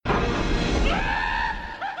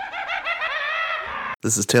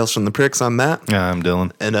This is Tales from the Pricks. I'm Matt. Yeah, I'm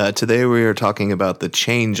Dylan. And today we are talking about The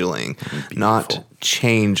Changeling, not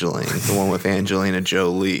Changeling, the one with Angelina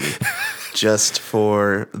Jolie. Just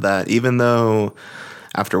for that, even though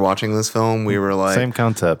after watching this film, we were like... Same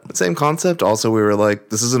concept. Same concept. Also, we were like,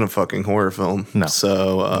 this isn't a fucking horror film. No.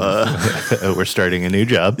 So... we're starting a new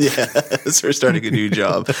job. Yeah, so we're starting a new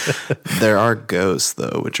job. There are ghosts,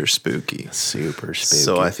 though, which are spooky. Super spooky.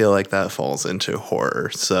 So I feel like that falls into horror.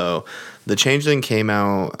 So The Changeling came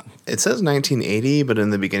out, it says 1980, but in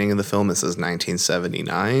the beginning of the film it says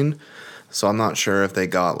 1979. So I'm not sure if they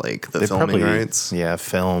got like the filming rights. Yeah,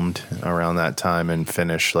 filmed around that time and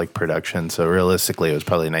finished like production. So realistically it was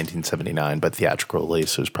probably 1979, but theatrical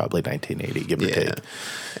release was probably 1980, give or take.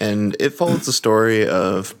 And it follows the story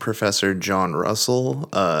of Professor John Russell.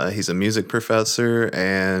 He's a music professor,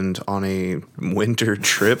 and on a winter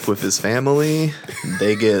trip with his family,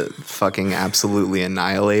 they get fucking absolutely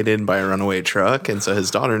annihilated by a runaway truck, and so his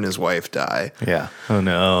daughter and his wife die. Yeah. Oh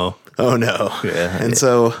no. Oh no. Yeah. And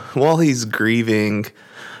so while he's grieving,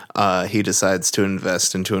 he decides to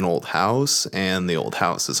invest into an old house, and the old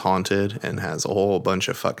house is haunted and has a whole bunch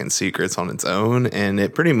of fucking secrets on its own. And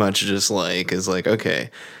it pretty much just like is like, okay,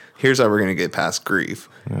 here's how we're going to get past grief.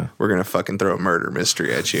 Yeah. We're going to fucking throw a murder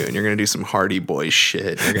mystery at you, and you're going to do some Hardy Boy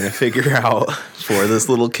shit. You're going to figure out for this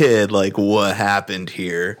little kid, like, what happened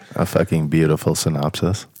here. A fucking beautiful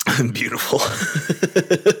synopsis. Beautiful.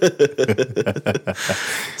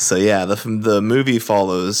 So yeah, the movie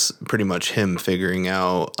follows pretty much him figuring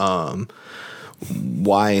out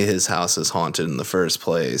why his house is haunted in the first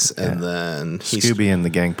place, and then Scooby and the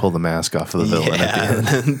gang pull the mask off of the villain at the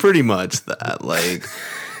end. And pretty much that, like.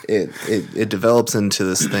 It develops into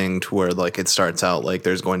this thing to where like it starts out like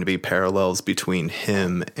there's going to be parallels between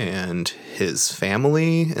him and his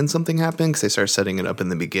family, and something happened because they start setting it up in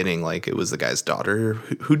the beginning like it was the guy's daughter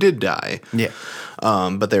who did die. Yeah.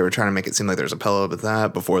 But they were trying to make it seem like there's a parallel with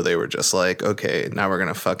that before they were just like, okay, now we're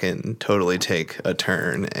gonna fucking totally take a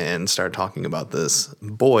turn and start talking about this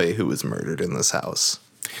boy who was murdered in this house.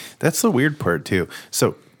 That's the weird part too.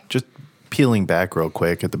 So just peeling back real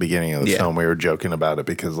quick at the beginning of the film, we were joking about it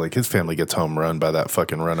because like his family gets home run by that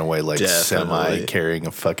fucking runaway like semi carrying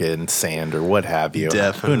a fucking sand or what have you.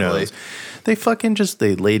 Definitely. Who knows? They fucking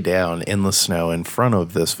they lay down in the snow in front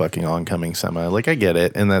of this fucking oncoming semi. Like, I get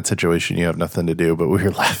it. In that situation, you have nothing to do. But we were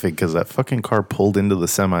laughing because that fucking car pulled into the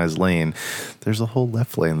semi's lane. There's a whole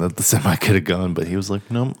left lane that the semi could have gone. But he was like,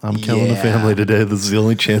 no, I'm killing the family today. This is the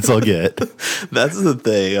only chance I'll get. That's the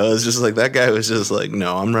thing. I was just like, that guy was just like,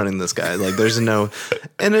 no, I'm running this guy. Like, there's no.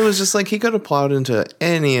 And it was just like, he could have plowed into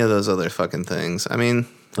any of those other fucking things. I mean,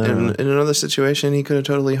 in another situation, he could have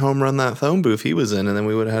totally home run that phone booth he was in, and then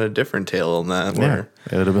we would have had a different tale on that. Yeah,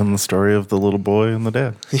 it would have been the story of the little boy and the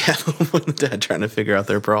dad. Yeah, the dad trying to figure out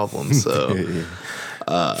their problems. So,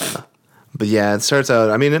 but yeah, it starts out.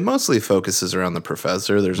 I mean, it mostly focuses around the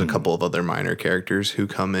professor. There's a couple of other minor characters who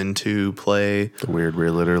come into play. The weird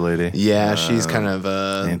realtor lady. Yeah, she's kind of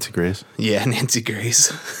Nancy Grace. Yeah, Nancy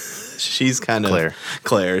Grace. She's kind of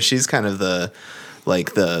Claire. She's kind of the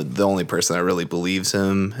only person that really believes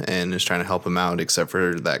him and is trying to help him out, except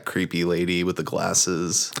for that creepy lady with the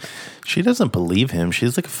glasses. She doesn't believe him.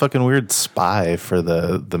 She's like a fucking weird spy for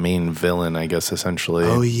the main villain, I guess, essentially.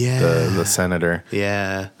 Oh, yeah. The senator.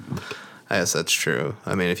 Yeah. I guess that's true.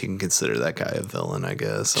 I mean, if you can consider that guy a villain, I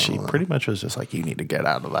guess. She pretty much was just like, you need to get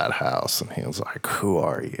out of that house. And he was like, who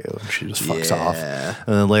are you? And she just fucks off.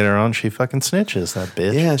 And then later on, she fucking snitches, that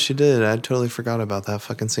bitch. Yeah, she did. I totally forgot about that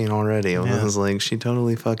fucking scene already. I was like, she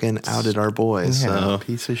totally fucking outed our boy. Yeah, so.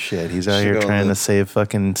 Piece of shit. He's out here trying to save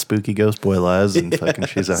fucking spooky ghost boy lives, and fucking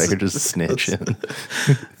she's out here just snitching.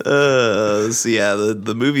 So yeah,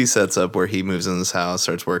 the movie sets up where he moves in this house,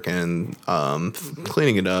 starts working,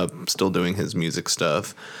 cleaning it up, still doing his music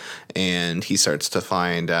stuff, and he starts to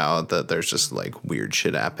find out that there's just like weird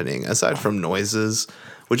shit happening aside from noises,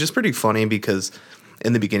 which is pretty funny because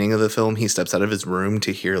in the beginning of the film he steps out of his room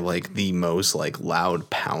to hear like the most like loud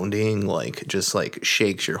pounding, like just like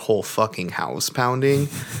shakes your whole fucking house pounding.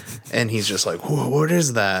 And he's just like, whoa, what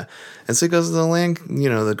is that? And so he goes to the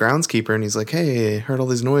the groundskeeper, and he's like, hey, I heard all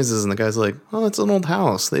these noises. And the guy's like, oh, it's an old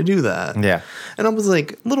house. They do that. Yeah. And I was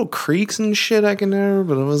like, little creaks and shit I can hear,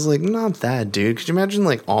 but I was like, not that, dude. Could you imagine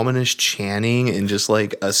like ominous chanting and just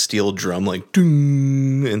like a steel drum like,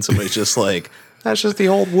 doom, and somebody's just like, that's just the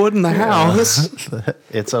old wood in the house.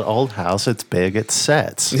 It's an old house. It's big. It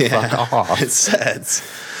sets. Yeah, fuck off. It sets.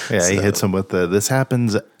 Yeah, he hits him with this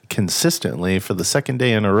happens consistently for the second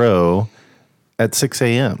day in a row at 6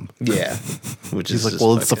 a.m. Yeah. Which he's like,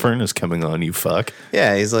 well, it's the furnace coming on, you fuck.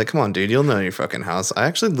 Yeah, he's like, come on, dude, you'll know your fucking house. I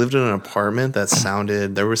actually lived in an apartment that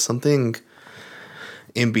sounded, there was something,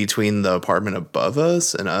 in between the apartment above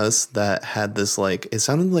us and us that had this like, it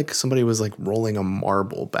sounded like somebody was like rolling a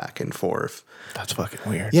marble back and forth. That's fucking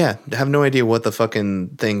weird. Yeah, I have no idea what the fucking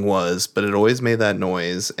thing was, but it always made that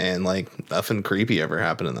noise, and like nothing creepy ever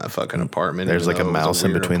happened in that fucking apartment. There's like a mouse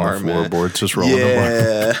in between apartment. the floorboards just rolling.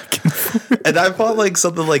 Yeah, and I thought like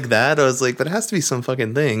something like that. I was like, that has to be some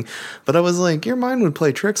fucking thing. But I was like, your mind would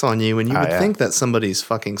play tricks on you, and you would think that somebody's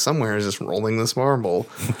fucking somewhere is just rolling this marble.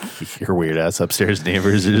 Your weird ass upstairs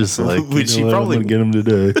neighbors are just like, which you probably get them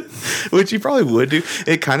today. Which you probably would do.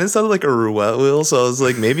 It kind of sounded like a roulette wheel, so I was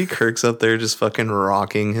like, maybe Kirk's up there just fucking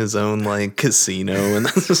rocking his own like casino, and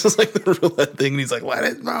that's just like the roulette thing. And he's like, let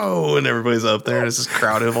it go, and everybody's up there, and it's just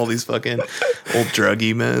crowded of all these fucking old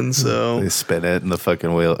druggy men. So they spin it, and the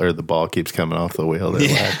fucking wheel or the ball keeps coming off the wheel. They're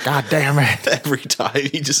like, God damn it! Every time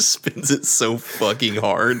he just spins it so fucking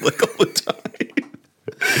hard, like all the time.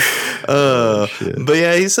 But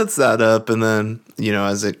yeah, he sets that up, and then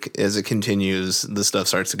as it continues, the stuff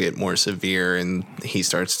starts to get more severe, and he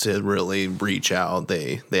starts to really reach out.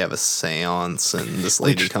 They have a seance, and this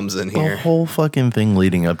lady comes in here. The whole fucking thing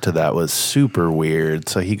leading up to that was super weird.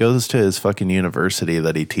 So he goes to his fucking university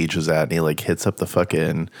that he teaches at, and he like hits up the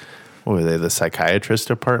fucking, what were they, the psychiatrist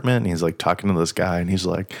department, and he's like talking to this guy, and he's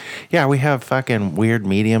like, yeah, we have fucking weird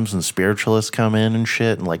mediums and spiritualists come in and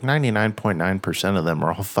shit, and like 99.9% of them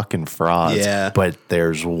are all fucking frauds. Yeah. But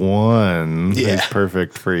there's one who's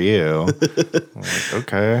perfect for you. I'm like,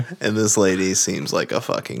 okay. And this lady seems like a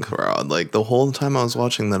fucking fraud. Like the whole time I was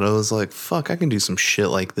watching that, I was like, fuck, I can do some shit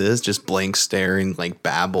like this. Just blank staring, like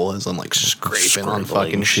babble as I'm like scraping on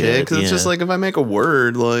fucking shit. Because it's just like, if I make a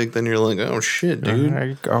word, like, then you're like, oh shit,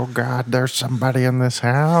 dude. Oh god, there's somebody in this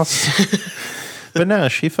house. But no,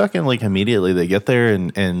 she fucking like immediately they get there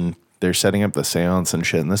and they're setting up the seance and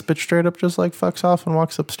shit, and this bitch straight up just like fucks off and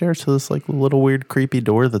walks upstairs to this like little weird creepy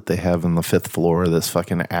door that they have in the 5th floor of this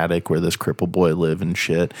fucking attic where this cripple boy live and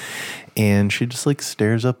shit. And she just like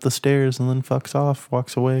stares up the stairs and then fucks off,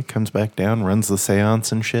 walks away, comes back down, runs the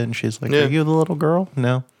seance and shit, and she's like, are you the little girl?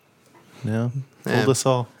 No told us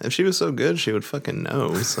all. If she was so good, she would fucking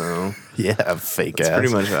know. So yeah, fake that's ass.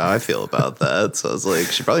 pretty much how I feel about that. So I was like,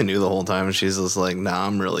 she probably knew the whole time, and she's just like, nah,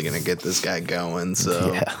 I'm really gonna get this guy going.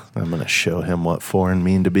 So yeah, I'm gonna show him what foreign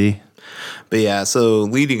mean to be. But yeah, so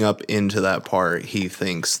leading up into that part, he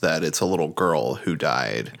thinks that it's a little girl who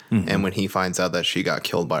died. Mm-hmm. And when he finds out that she got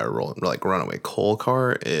killed by a runaway coal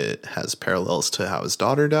car, it has parallels to how his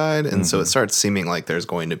daughter died. And so it starts seeming like there's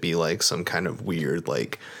going to be like some kind of weird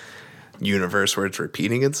like universe where it's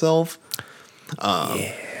repeating itself.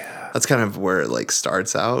 That's kind of where it like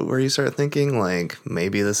starts out, where you start thinking like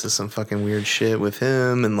maybe this is some fucking weird shit with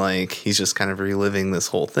him, and like he's just kind of reliving this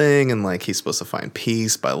whole thing, and like he's supposed to find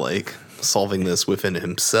peace by like solving this within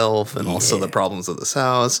himself and also the problems of this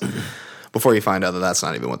house before you find out that that's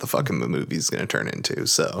not even what the fucking movie's going to turn into.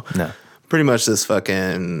 So no. Pretty much this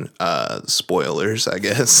fucking spoilers, I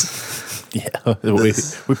guess. Yeah,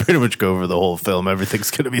 we pretty much go over the whole film.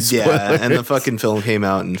 Everything's going to be spoilers. Yeah, and the fucking film came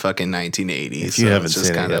out in fucking 1980. If you haven't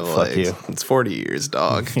seen it yet, fuck you. It's 40 years,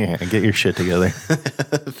 dog. Yeah, get your shit together.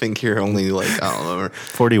 I think you're only like, I don't know.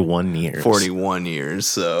 41 years. 41 years,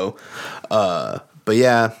 so. But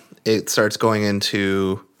yeah, it starts going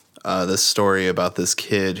into this story about this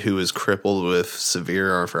kid who is crippled with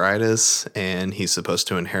severe arthritis, and he's supposed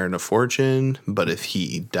to inherit a fortune, but if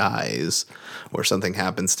he dies or something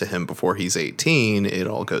happens to him before he's 18, it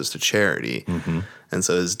all goes to charity. Mm-hmm. And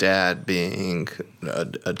so his dad, being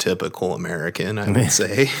a typical American, I would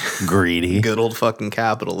say, greedy, good old fucking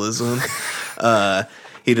capitalism,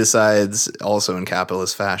 he decides, also in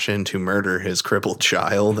capitalist fashion, to murder his crippled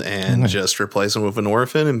child and just replace him with an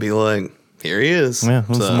orphan and be like, here he is. Yeah,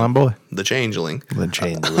 this is my boy. The Changeling. The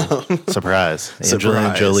Changeling. Surprise.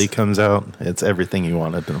 Angelina Jolie comes out. It's everything you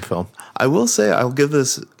wanted in a film. I will say I'll give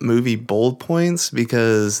this movie bold points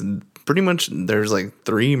because pretty much there's like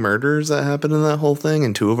 3 murders that happen in that whole thing,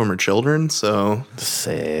 and 2 of them are children. So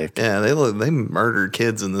sick. Yeah, they murdered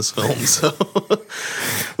kids in this film. So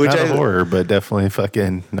which not horror, but definitely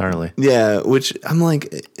fucking gnarly. Yeah, which I'm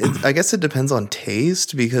like, I guess it depends on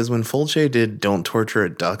taste, because when Fulci did "Don't Torture a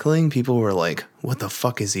Duckling," people were like, "What the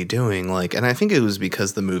fuck is he doing?" Like, and I think it was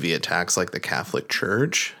because the movie attacks like the Catholic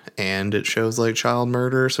Church and it shows like child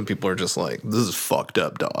murder, so people are just like, "This is fucked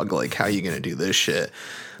up, dog. Like, how you gonna do this shit?"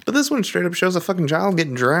 But this one straight up shows a fucking child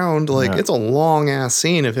getting drowned. Like, it's a long ass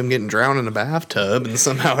scene of him getting drowned in a bathtub, and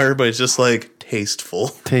somehow everybody's just like, tasteful.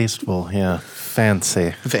 Tasteful, yeah.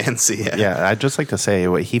 Fancy. Yeah, I'd just like to say,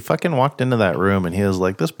 he fucking walked into that room and he was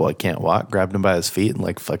like, this boy can't walk, grabbed him by his feet and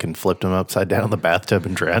like fucking flipped him upside down in the bathtub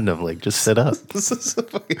and drowned him. Like, just sit up.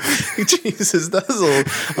 Jesus,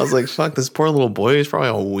 I was like, fuck, this poor little boy is probably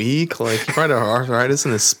all weak. Like, he probably had arthritis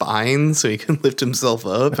in his spine so he can lift himself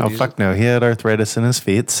up. Oh, fuck no. He had arthritis in his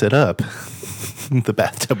feet. Sit up. The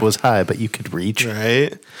bathtub was high, but you could reach.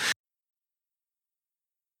 Right?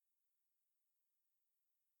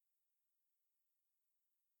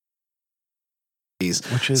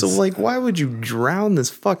 So, like, why would you drown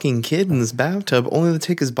this fucking kid in this bathtub only to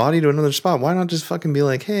take his body to another spot? Why not just fucking be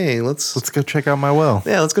like, hey, let's go check out my well.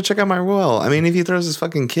 Yeah, let's go check out my well. I mean, if he throws this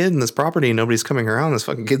fucking kid in this property and nobody's coming around, this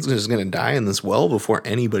fucking kid's just going to die in this well before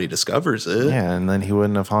anybody discovers it. Yeah, and then he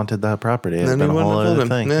wouldn't have haunted that property. It'd been a whole other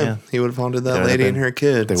thing. Yeah, he would have haunted that lady and her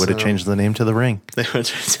kid. They would have changed the name to The Ring. They would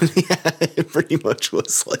have it pretty much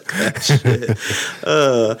was like that shit.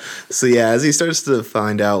 So, yeah, as he starts to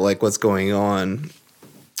find out, like, what's going on,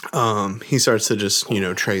 he starts to just,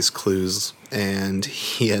 trace clues, and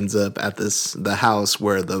he ends up at the house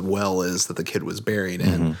where the well is that the kid was buried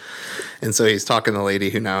in. And so he's talking to the lady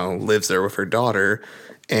who now lives there with her daughter,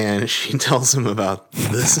 and she tells him about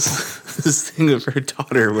this thing of her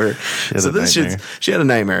daughter where she had a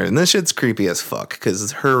nightmare, and this shit's creepy as fuck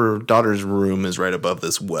because her daughter's room is right above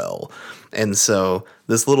this well. And so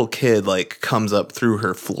this little kid like comes up through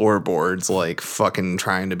her floorboards, like fucking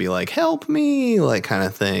trying to be like, help me, like kind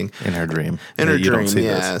of thing. In her dream. In her dream,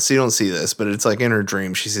 yeah. So you don't see this, but it's like in her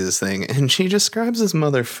dream, she sees this thing, and she describes this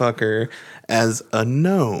motherfucker as a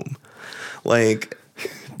gnome. Like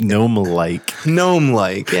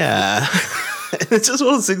gnome-like, yeah. It's just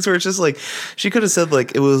one of those things where it's just like she could have said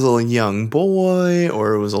like it was a young boy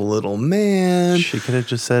or it was a little man. She could have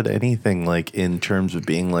just said anything, like in terms of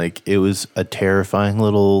being like it was a terrifying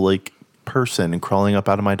little like person crawling up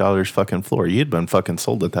out of my daughter's fucking floor. You'd been fucking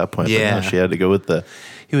sold at that point. Yeah, but no, she had to go with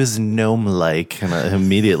he was gnome-like, and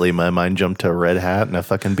immediately my mind jumped to a red hat and a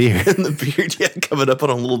fucking beard. And the beard, yeah, coming up on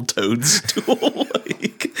a little toadstool.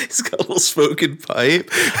 Like, he's got a little smoking pipe.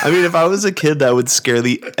 I mean, if I was a kid, that would scare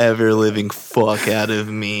the ever-living fuck out of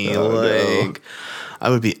me. No. I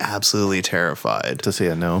would be absolutely terrified. To see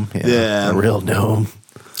a gnome? Yeah. A real gnome.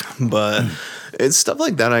 But it's stuff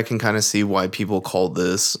like that I can kind of see why people call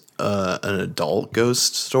this an adult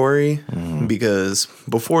ghost story, because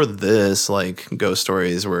before this, like, ghost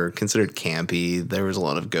stories were considered campy. There was a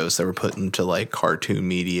lot of ghosts that were put into like cartoon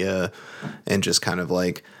media and just kind of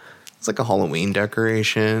like it's like a Halloween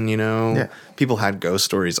decoration, Yeah. People had ghost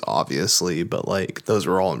stories obviously, but like those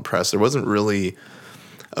were all impressed. There wasn't really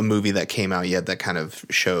a movie that came out yet that kind of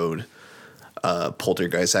showed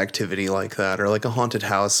poltergeist activity like that, or like a haunted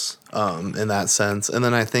house in that sense. And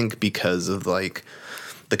then I think because of like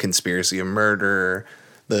the conspiracy of murder,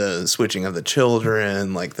 the switching of the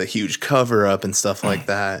children, like the huge cover up and stuff like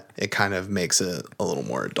that, it kind of makes it a little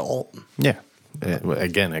more adult. Yeah.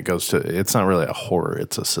 Again, it goes to, it's not really a horror,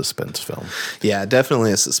 it's a suspense film. Yeah,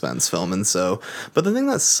 definitely a suspense film. And so, but the thing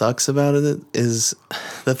that sucks about it is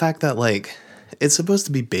the fact that like it's supposed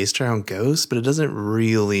to be based around ghosts, but it doesn't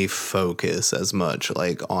really focus as much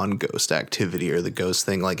like on ghost activity or the ghost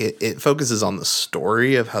thing. Like it focuses on the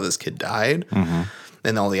story of how this kid died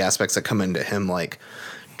and all the aspects that come into him, like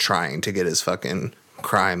trying to get his fucking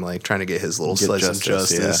crime, like trying to get his little slice of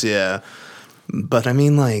justice. Yeah. But I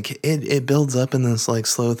mean, like it builds up in this like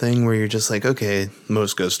slow thing where you're just like, okay,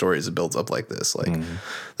 most ghost stories it builds up like this. Like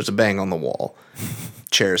there's a bang on the wall,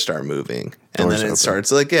 chairs start moving, and doors then it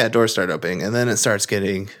starts like doors start opening, and then it starts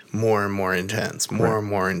getting more and more intense, more and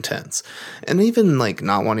more intense, and even like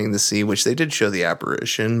not wanting to see, which they did show the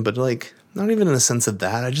apparition, but like not even in a sense of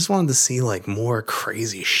that. I just wanted to see like more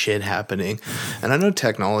crazy shit happening, and I know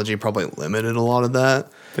technology probably limited a lot of that.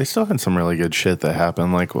 They still had some really good shit that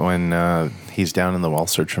happened, like when he's down in the well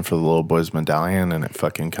searching for the little boy's medallion and it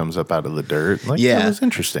fucking comes up out of the dirt. Like, that was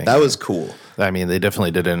interesting. That was cool. I mean, they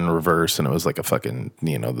definitely did it in reverse, and it was like a fucking,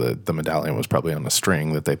 the medallion was probably on a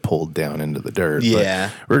string that they pulled down into the dirt.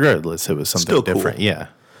 Yeah. But regardless, it was something still different. Cool. Yeah.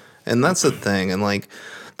 And that's the thing. And like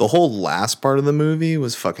the whole last part of the movie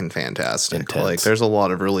was fucking fantastic. Intense. Like there's a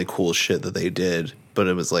lot of really cool shit that they did, but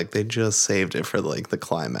it was like they just saved it for like the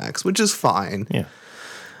climax, which is fine. Yeah.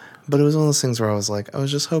 But it was one of those things where I was like, I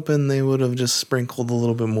was just hoping they would have just sprinkled a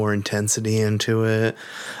little bit more intensity into it.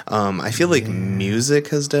 I feel like music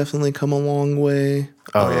has definitely come a long way.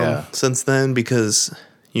 Oh, yeah. Since then, because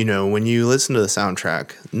you know, when you listen to the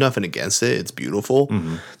soundtrack, nothing against it. It's beautiful.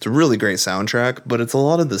 It's a really great soundtrack, but it's a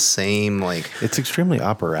lot of the same, like... It's extremely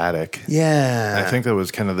operatic. Yeah. I think that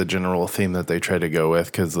was kind of the general theme that they tried to go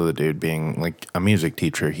with because of the dude being like a music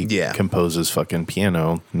teacher. He composes fucking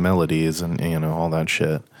piano melodies and, you know, all that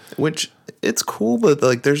shit. Which, it's cool, but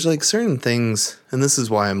like there's like certain things, and this is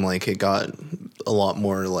why I'm like, it got a lot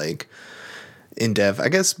more like in depth. I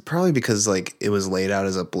guess probably because like it was laid out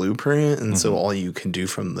as a blueprint, and so all you can do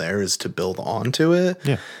from there is to build onto it.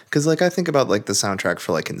 Yeah. Because like I think about like the soundtrack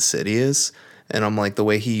for like Insidious, and I'm like, the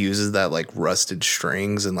way he uses that like rusted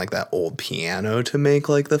strings and like that old piano to make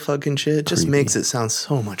like the fucking shit just makes it sound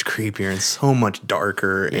so much creepier and so much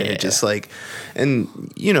darker. And it just like,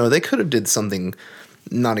 and you know, they could have did something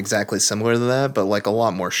not exactly similar to that, but like a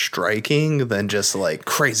lot more striking than just like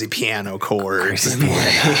crazy piano chords.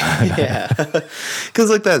 Yeah. Because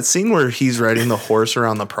like that scene where he's riding the horse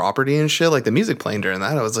around the property and shit, like the music playing during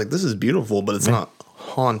that, I was like, this is beautiful, but it's not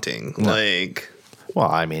haunting. No. Like... Well,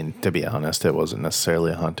 I mean, to be honest, it wasn't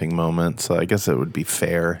necessarily a haunting moment, so I guess it would be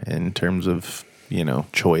fair in terms of, you know,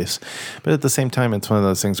 choice. But at the same time, it's one of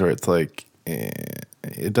those things where it's like,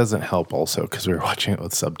 it doesn't help also because we were watching it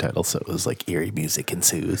with subtitles, so it was like eerie music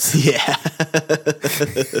ensues. Yeah.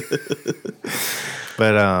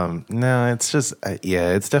 But no, it's just,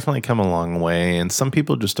 it's definitely come a long way. And some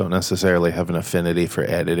people just don't necessarily have an affinity for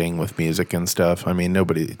editing with music and stuff. I mean,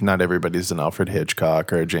 not everybody's an Alfred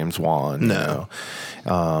Hitchcock or a James Wan. No.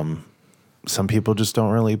 You know? Some people just don't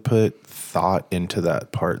really put thought into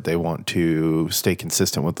that part. They want to stay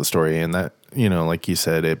consistent with the story. And that, you know, like you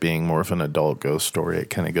said, it being more of an adult ghost story, it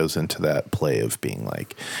kind of goes into that play of being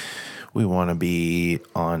like, we want to be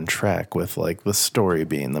on track with like the story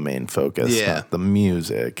being the main focus, not the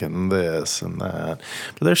music and this and that.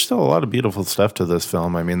 But there's still a lot of beautiful stuff to this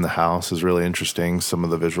film. I mean, the house is really interesting. Some of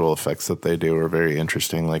the visual effects that they do are very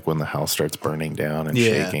interesting. Like when the house starts burning down and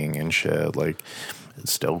shaking and shit, like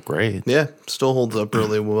it's still great. Yeah. Still holds up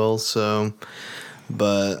really well. So,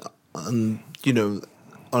 but, you know,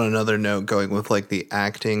 on another note, going with like the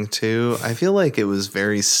acting too, I feel like it was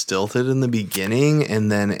very stilted in the beginning, and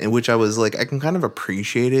then in which I was like, I can kind of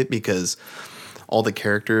appreciate it because all the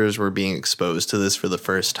characters were being exposed to this for the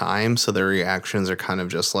first time, so their reactions are kind of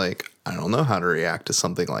just like, I don't know how to react to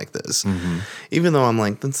something like this. Even though I'm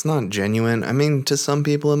like, that's not genuine. I mean, to some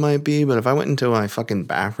people it might be, but if I went into my fucking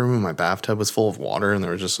bathroom and my bathtub was full of water and there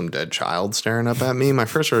was just some dead child staring up at me, my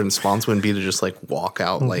first response wouldn't be to just like walk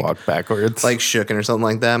out, like walk backwards, like shooken or something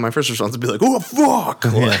like that. My first response would be like, oh fuck,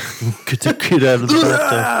 like, get the kid out of the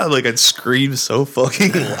bathtub. Like I'd scream so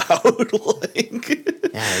fucking loud.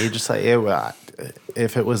 Like, yeah, you just like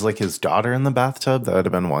if it was like his daughter in the bathtub, that would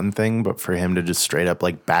have been one thing. But for him to just straight up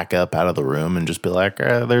like back up out of the room and just be like,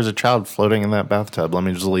 "There's a child floating in that bathtub. Let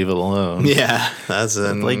me just leave it alone." Yeah, that's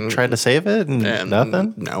it. Like try to save it and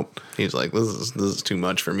nothing. Nope. He's like, this is too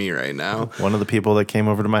much for me right now. One of the people that came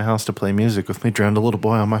over to my house to play music with me drowned a little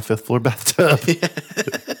boy on my 5th floor bathtub.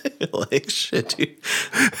 Like shit, dude.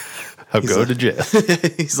 I'll go to jail.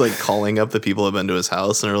 He's like calling up the people who've been to his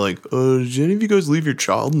house and are like, did any of you guys leave your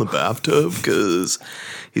child in the bathtub? Because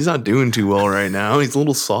he's not doing too well right now. He's a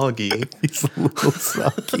little soggy. He's a little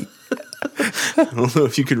soggy. I don't know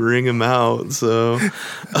if you could wring him out. So,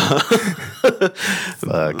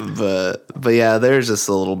 fuck. But yeah, there's just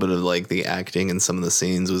a little bit of like the acting in some of the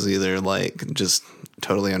scenes was either like just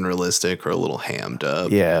totally unrealistic or a little hammed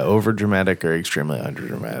up. Yeah, over dramatic or extremely under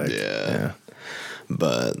dramatic. Yeah.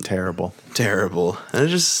 But terrible. And it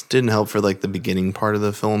just didn't help for like the beginning part of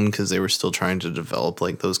the film because they were still trying to develop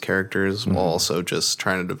like those characters while also just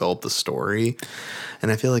trying to develop the story. And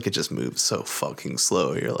I feel like it just moves so fucking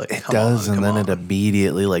slow. You're like, it does, and then it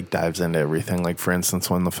immediately like dives into everything. Like for instance,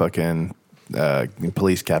 when the fucking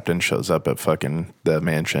police captain shows up at fucking the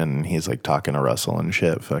mansion and he's like talking to Russell and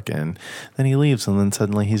shit, fucking then he leaves and then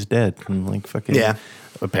suddenly he's dead and like fucking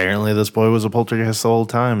apparently this boy was a poltergeist the whole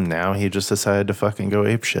time. Now he just decided to fucking go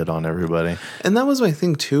ape shit on everybody. And that was my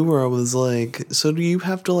thing too, where I was like, so do you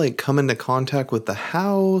have to like come into contact with the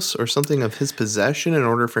house or something of his possession in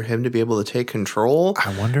order for him to be able to take control?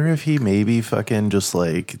 I wonder if he maybe fucking just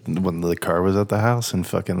like when the car was at the house and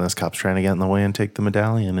fucking this cop's trying to get in the way and take the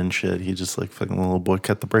medallion and shit, he just like fucking little boy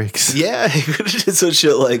cut the brakes. Yeah, he could have did some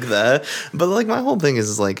shit like that. But like my whole thing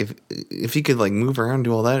is like if he could like move around and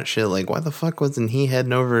do all that shit, like why the fuck wasn't he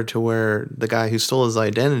heading over to where the guy who stole his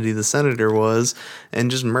identity, the senator, was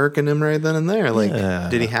and just murking him right then and there? Like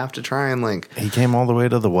did he have to try and like he came all the way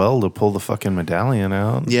to the well to pull the fucking medallion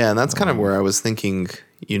out? Yeah, and that's kind of where I was thinking,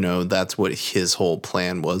 that's what his whole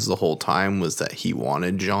plan was the whole time, was that he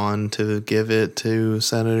wanted John to give it to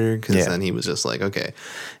Senator, because then he was just like, okay,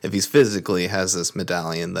 if he's physically has this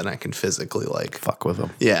medallion, then I can physically like fuck with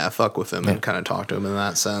him. Yeah, fuck with him and kind of talk to him in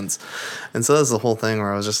that sense. And so that's the whole thing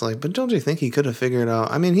where I was just like, but don't you think he could have figured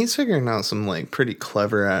out? I mean, he's figuring out some like pretty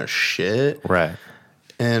clever ass shit, right?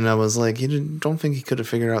 And I was like, you don't think he could have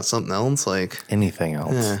figured out something else? Like anything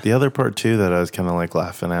else. The other part, too, that I was kind of like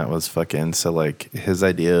laughing at was fucking, so like his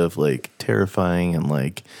idea of like terrifying and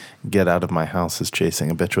like get out of my house is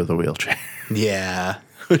chasing a bitch with a wheelchair. Yeah,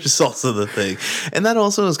 which is also the thing. And that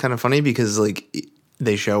also is kind of funny because like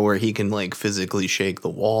they show where he can like physically shake the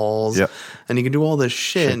walls and he can do all this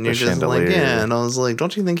shit. And you're just like, yeah. And I was like,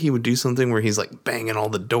 don't you think he would do something where he's like banging all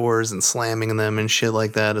the doors and slamming them and shit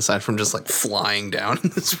like that, aside from just like flying down in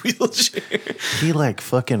this wheelchair? He like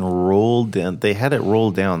fucking rolled down. They had it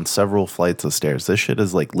rolled down several flights of stairs. This shit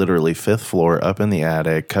is like literally 5th floor up in the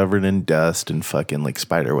attic, covered in dust and fucking like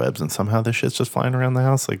spider webs. And somehow this shit's just flying around the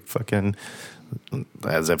house like fucking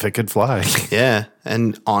as if it could fly. Yeah.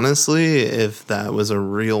 And honestly, if that was a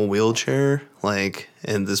real wheelchair, like,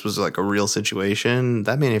 and this was like a real situation,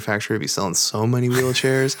 that manufacturer would be selling so many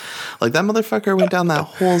wheelchairs. Like, that motherfucker went down that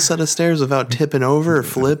whole set of stairs without tipping over or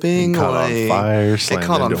flipping. Caught on fire,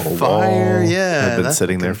 slammed into a wall. Yeah. I've been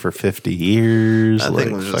sitting there for 50 years. That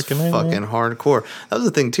thing was just fucking hardcore. That was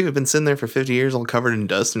the thing, too. I've been sitting there for 50 years all covered in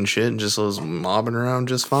dust and shit and just was mobbing around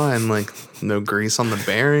just fine. Like, no grease on the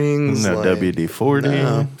bearings. No like, WD-40.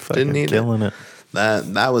 No, fucking didn't killing it.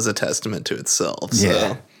 That was a testament to itself. So.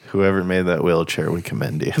 Yeah. Whoever made that wheelchair, we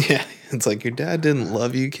commend you. Yeah. It's like, your dad didn't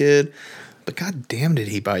love you, kid, but god damn did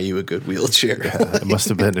he buy you a good wheelchair. Yeah, it must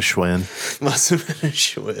have been a Schwinn. Must have been a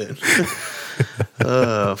Schwinn.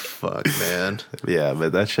 Oh, fuck, man. Yeah,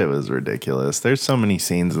 but that shit was ridiculous. There's so many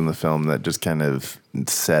scenes in the film that just kind of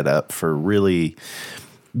set up for really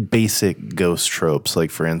basic ghost tropes. Like,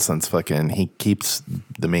 for instance, fucking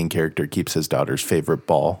the main character keeps his daughter's favorite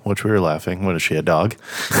ball, which we were laughing. What is she, a dog?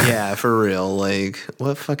 Yeah, for real. Like,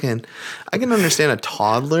 what fucking, I can understand a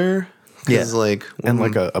toddler. Yeah, like, and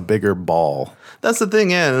like a bigger ball. That's the thing,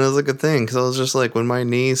 yeah. And it was like a thing because I was just like, when my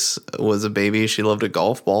niece was a baby, she loved a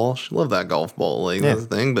golf ball. She loved that golf ball, like that's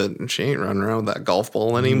the thing. But she ain't running around with that golf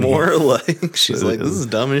ball anymore. Like she's like, this is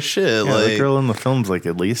dumb as shit. Yeah, like the girl in the film's like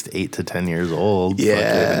at least 8 to 10 years old.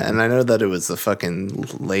 Yeah, and I know that it was the fucking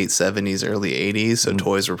late 70s, early 80s, so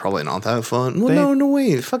toys were probably not that fun. Well, no,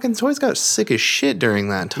 wait, fucking toys got sick as shit during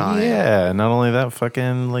that time. Yeah, not only that,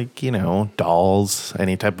 fucking like dolls,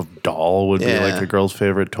 any type of doll would be like a girl's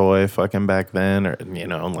favorite toy. Fucking back then, or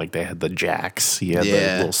like they had the jacks. You had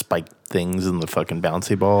the little spike things and the fucking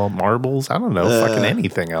bouncy ball, marbles. I don't know, fucking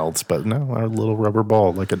anything else, but no, a little rubber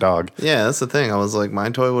ball like a dog. Yeah, that's the thing. I was like, my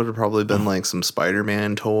toy would have probably been like some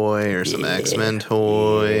Spider-Man toy or some X-Men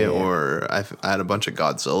toy, or I had a bunch of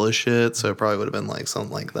Godzilla shit, so it probably would have been like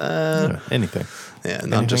something like that. Yeah, anything. Yeah,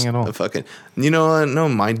 not just a fucking. You know what? No,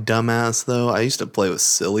 my dumbass though. I used to play with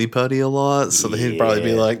Silly Putty a lot, so he'd probably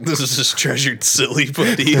be like, "This is just treasured Silly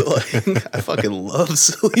Putty." Like, I fucking love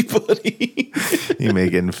Silly Putty.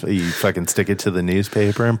 You fucking stick it to the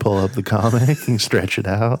newspaper and pull up the comic and stretch it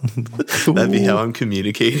out. That'd be how I'm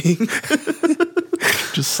communicating.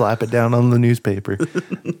 Just slap it down on the newspaper.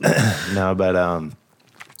 No, but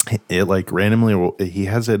it like randomly, he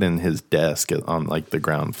has it in his desk on like the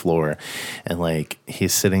ground floor, and like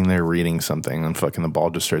he's sitting there reading something, and fucking the ball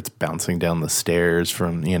just starts bouncing down the stairs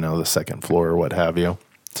from the 2nd floor or what have you.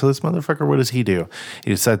 So this motherfucker, what does he do?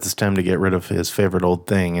 He decides it's time to get rid of his favorite old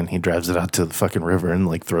thing, and he drives it out to the fucking river and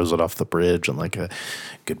like throws it off the bridge and like a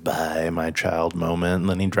goodbye, my child moment. And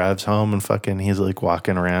then he drives home and fucking he's like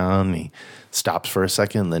walking around. And he stops for a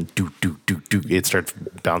second, and then do. It starts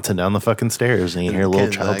bouncing down the fucking stairs, and you hear a little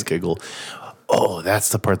child's giggle. Oh, that's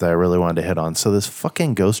the part that I really wanted to hit on. So this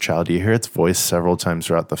fucking ghost child, you hear its voice several times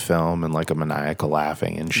throughout the film, and like a maniacal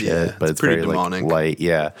laughing and shit. Yeah, but it's pretty very demonic. like light,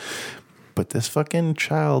 yeah. But this fucking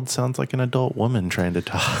child sounds like an adult woman trying to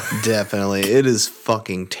talk. Definitely. It is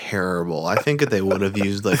fucking terrible. I think if they would have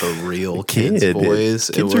used like a real kid's voice,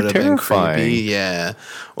 it would have been creepy. Yeah.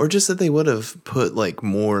 Or just that they would have put like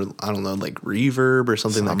more, I don't know, like reverb or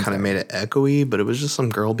something that kind of made it echoey, but it was just some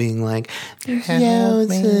girl being like, help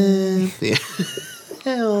me. Yeah.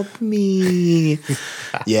 Help me.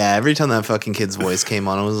 Yeah, every time that fucking kid's voice came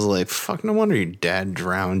on, I was like, fuck, no wonder your dad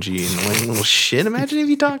drowned you and like little shit. Imagine if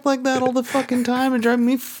you talked like that all the fucking time and driving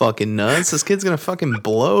me fucking nuts. This kid's gonna fucking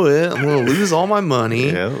blow it. I'm gonna lose all my money.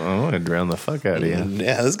 Yeah, I'm gonna drown the fuck out of you.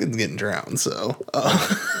 Yeah, this kid's getting drowned, so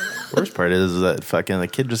Worst part is that fucking the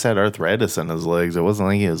kid just had arthritis in his legs. It wasn't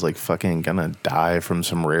like he was like fucking gonna die from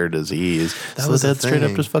some rare disease. That So was the the dad straight up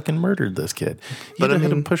thing. just fucking murdered this kid. But But I had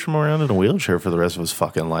to mean- push him around in a wheelchair for the rest of his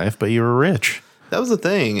fucking life. But you were rich. That was the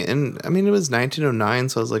thing. And I mean, it was 1909,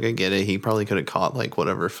 so I was like, I get it. He probably could have caught like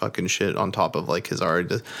whatever fucking shit on top of like his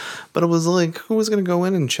art. But it was like, who was going to go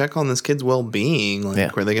in and check on this kid's well being? Like, Yeah.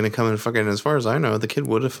 were they going to come and fucking, as far as I know, the kid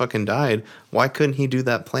would have fucking died. Why couldn't he do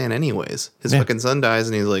that plan anyways? His Yeah. fucking son dies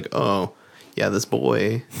and he's like, oh, yeah, this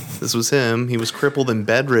boy, this was him. He was crippled and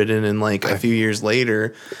bedridden. And like a few years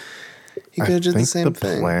later, he could have did the same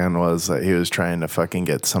thing. Plan was that he was trying to fucking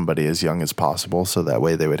get somebody as young as possible, so that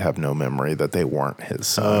way they would have no memory that they weren't his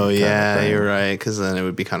son. Oh kind of yeah, thing. you're right. Because then it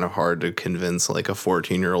would be kind of hard to convince like a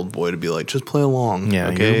 14-year-old boy to be like, just play along. Yeah,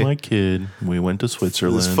 okay. you're my kid. We went to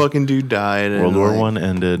Switzerland. This fucking dude died. World and, War like, One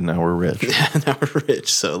ended. Now we're rich. now we're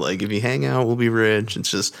rich. So like, if you hang out, we'll be rich.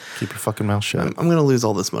 It's just Keep your fucking mouth shut. I'm gonna lose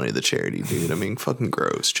all this money to charity, dude. I mean, fucking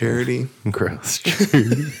gross charity. Gross.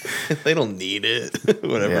 They don't need it.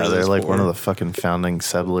 Whatever. Yeah, it they're is like for. one of the fucking founding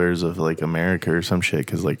settlers of like America or some shit.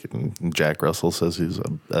 Because like Jack Russell says he's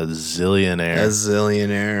a zillionaire. a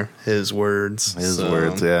zillionaire. His words. His So,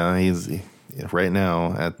 words. Yeah, right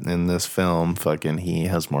now in this film. Fucking, he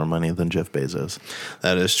has more money than Jeff Bezos.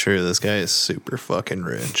 That is true. This guy is super fucking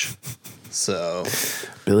rich. So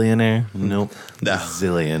Billionaire? Nope. no,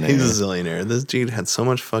 Zillionaire. he's a zillionaire. This dude had so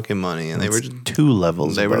much fucking money, and they were just, two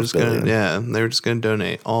levels. they were above just gonna billion. they were just gonna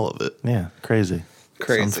donate all of it. Yeah, crazy.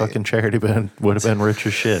 Crazy. Some fucking charity band would have been rich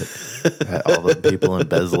as shit. All the people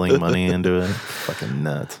embezzling money into it. Fucking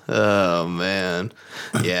nuts. Oh man,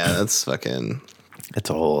 yeah, that's fucking. It's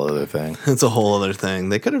a whole other thing. It's a whole other thing.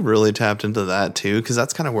 They could have really tapped into that too, because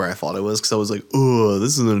that's kind of where I thought it was. Because I was like, oh,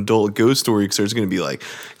 this is an adult ghost story. Because there's going to be like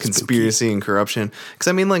conspiracy and corruption. Because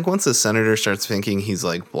I mean, like once the senator starts thinking he's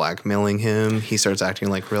like blackmailing him, he starts acting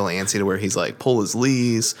like real antsy to where he's like, pull his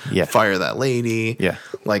lease, Yeah. fire that lady, Yeah.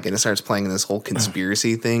 Like, and it starts playing this whole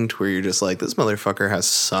conspiracy thing to where you're just like, this motherfucker has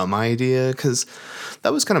some idea. Because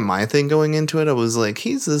that was kind of my thing going into it. I was like,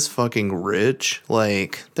 he's this fucking rich.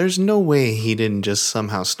 Like, there's no way he didn't just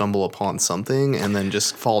somehow stumble upon something and then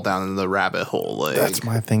just fall down in the rabbit hole. Like, That's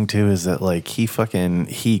my thing too, is that like he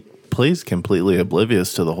plays completely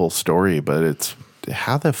oblivious to the whole story, but it's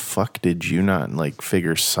how the fuck did you not like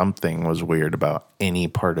figure something was weird about any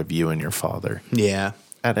part of you and your father yeah,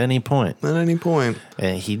 at any point? at any point.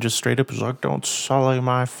 And he just straight up was like, "Don't sully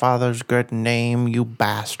my father's good name, you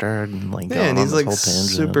bastard!" And like, Yeah, going and on he's this like whole tangent.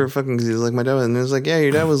 super fucking. Cause he's like my dad, and it was like, yeah, your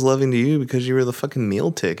dad was loving to you because you were the fucking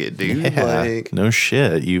meal ticket, dude. Yeah, Like, no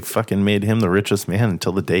shit. You fucking made him the richest man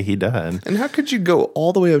until the day he died. and how could you go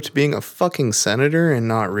all the way up to being a fucking senator and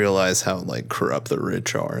not realize how like corrupt the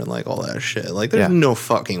rich are and like all that shit? Like, there's Yeah. no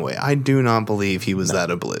fucking way. I do not believe he was that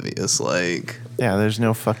oblivious. Like, Yeah, there's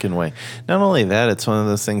no fucking way. Not only that, it's one of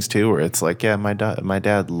those things too where it's like, yeah, my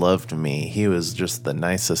dad loved me. He was just the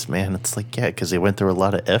nicest man. It's like, yeah, because he went through a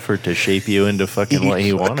lot of effort to shape you into fucking what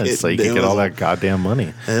he wanted, so you fucking could get all did. that goddamn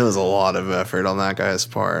money. it was a lot of effort on that guy's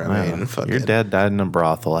part. I mean, Wow. fucking Your dad died in a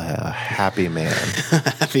brothel, a happy man.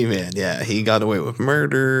 happy man. Yeah, he got away with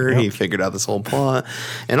murder. He figured out this whole plot,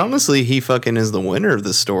 and honestly, he fucking is the winner of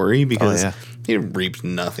the story because yeah. he reaped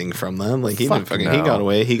nothing from them. Like he Fuck didn't fucking. no. He got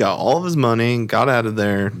away. He got all of his money. Got out of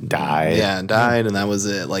there. Died. Yeah, died, and that was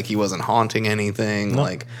it. Like he wasn't haunting anything. No.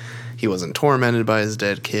 Like he wasn't tormented by his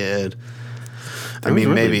dead kid. I was mean,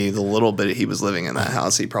 really- maybe the little bit he was living in that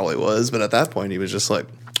house, he probably was. But at that point, he was just like,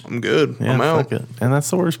 "I'm good. Yeah, I'm out." fuck it. And that's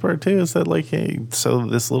the worst part too, is that like, hey, so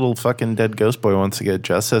this little fucking dead ghost boy wants to get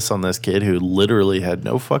justice on this kid who literally had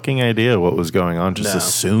no fucking idea what was going on, just No.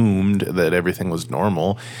 assumed that everything was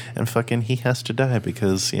normal, and fucking he has to die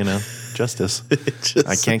because, you know, justice. Just-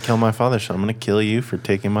 I can't kill my father, so I'm gonna kill you for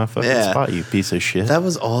taking my fucking Yeah. spot, you piece of shit. That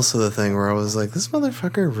was also the thing where I was like, this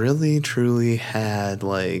motherfucker really truly had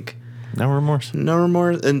like No remorse. no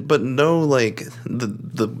remorse but no like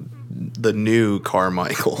the new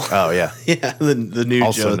Carmichael. Oh yeah. Yeah, the new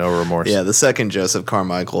Also no remorse. Yeah, the second Joseph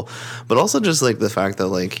Carmichael. But also just like the fact that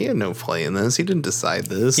like he had no play in this. He didn't decide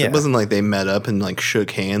this. Yeah. It wasn't like they met up and like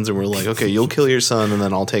shook hands and were like, okay, you'll kill your son and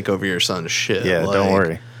then I'll take over your son's shit. Yeah, Like, don't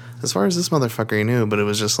worry. as far as this motherfucker, he knew, but it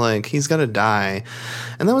was just like, he's got to die.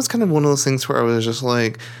 And that was kind of one of those things where I was just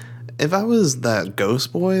like, if I was that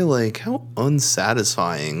ghost boy, like, how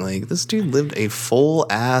unsatisfying. Like, this dude lived a full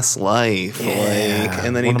ass life. Like,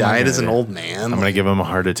 and then he What am I died gonna as an do? old man. I'm going to give him a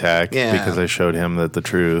heart attack Yeah. because I showed him that the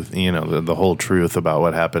truth, the whole truth about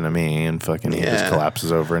what happened to me, and fucking he just Yeah.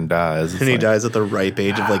 collapses over and dies. It's And he like, dies at the ripe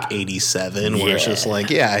age of like 87, where it's just like,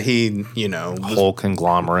 yeah, he, was. whole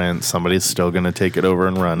conglomerate. Somebody's still going to take it over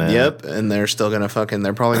and run it. Yep, and they're still gonna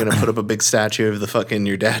they're probably gonna put up a big statue of the fucking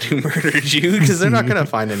your dad who murdered you, because they're not gonna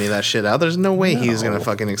find any of that shit out. There's no way he's gonna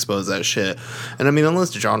fucking expose that shit. And I mean, unless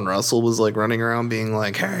John Russell was like running around being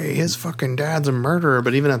like, hey, his fucking dad's a murderer,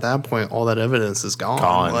 but even at that point, all that evidence is gone.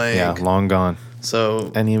 Gone. Like, Yeah, long gone.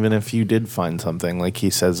 So And even if you did find something, like he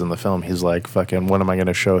says in the film, he's like, fucking, what am I going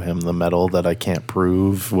to show him? The metal that I can't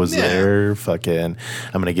prove was Yeah. there? Fucking,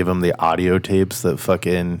 I'm going to give him the audio tapes that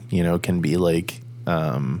fucking, can be like,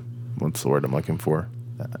 what's the word I'm looking for?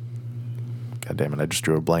 God damn it, I just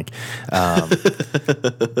drew a blank.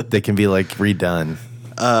 They can be like redone.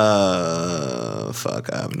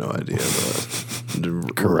 fuck, I have no idea.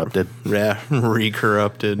 But Corrupted. Yeah,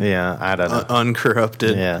 re-corrupted. Yeah, I don't know.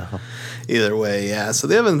 Uncorrupted. Yeah. Either way, yeah. So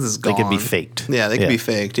the evidence is gone. They could be faked. Yeah, they could Yeah. be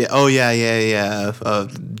faked. Yeah. Oh, yeah.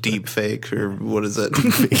 Deep fake, or what is it?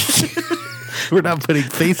 We're not putting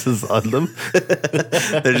faces on them.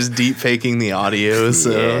 They're just deep faking the audio.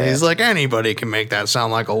 So Yeah. he's like, anybody can make that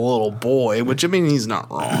sound like a little boy, which I mean, he's not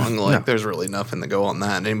wrong. Like, No. there's really nothing to go on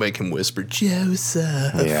that. Anybody can whisper,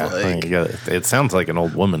 Joseph. Yeah, Like, it sounds like an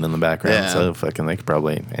old woman in the background, Yeah. so fucking they could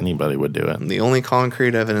probably, anybody would do it. the only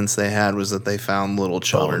concrete evidence they had was that they found little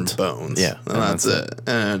children's bones. Yeah, And that's it.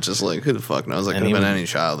 And it's just like, who the fuck knows? It could have been even- any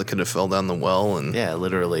child that could have fell down the well. And Yeah,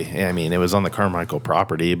 literally. Yeah, I mean, it was on the Carmichael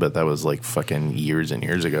property, but that was like fucking years and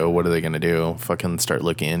years ago. What are they going to do? Fucking start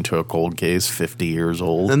looking into a cold case 50 years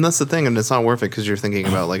old? And that's the thing, and it's not worth it because you're thinking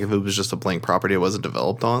about, like, if it was just a blank property it wasn't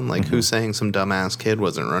developed on, like, Mm-hmm. who's saying some dumbass kid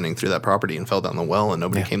wasn't running through that property and fell down the well and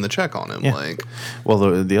nobody came to check on him? Yeah. Like,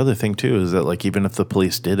 Well, the other thing, too, is that, like, even if the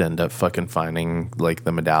police did end up fucking finding, like,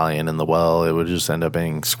 the medallion in the well, it would just end up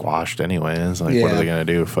being squashed anyways. Like, what Yeah. are they going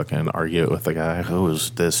to do? Fucking argue it with the guy? Who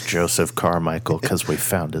is this Joseph Carmichael? Because we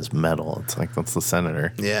found his medal. It's like, that's the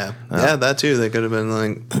senator. yeah. Yeah, that too. They could have been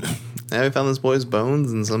like, yeah, we found this boy's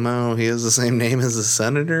bones and somehow he has the same name as the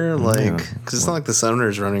senator. Like, because it's not like the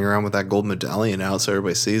senator's running around with that gold medallion out so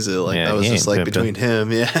everybody sees it. Like, Yeah, that was he just ain't like pimping. between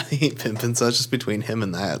him. Yeah, he ain't pimping. So it's just between him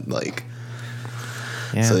and that. Like,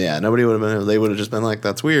 Yeah. so yeah, nobody would have been, they would have just been like,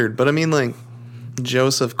 that's weird. But I mean, like,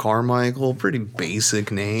 Joseph Carmichael, pretty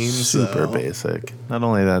basic name. Super so. basic. Not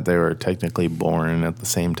only that, they were technically born at the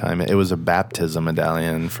same time. It was a baptism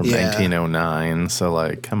medallion from Yeah. 1909. So,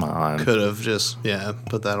 like, come on. Could have just,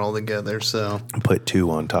 put that all together. So, Put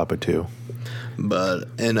 2 on top of 2. but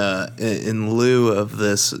in lieu of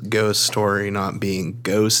this ghost story not being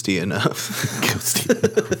ghosty enough,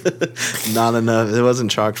 not enough, it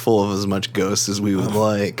wasn't chock full of as much ghost as we would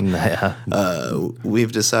like. Yeah.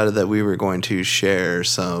 We've decided that we were going to share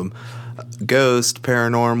some ghost,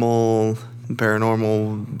 paranormal,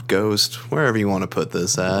 ghost, wherever you want to put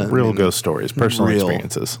this at. Real I mean, ghost stories, personal real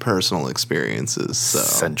experiences. Personal experiences. So,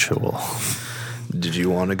 Sensual. did you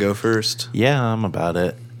want to go first? Yeah, I'm about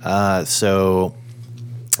it. So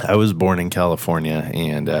I was born in California,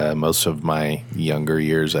 and most of my younger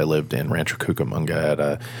years I lived in Rancho Cucamonga at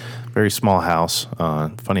a very small house,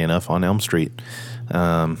 funny enough, on Elm Street.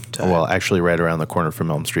 Well, actually right around the corner from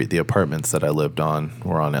Elm Street. The apartments that I lived on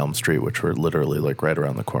were on Elm Street, which were literally like right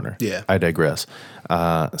around the corner. Yeah. I digress.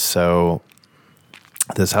 So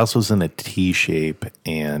this house was in a T shape,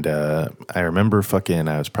 and I remember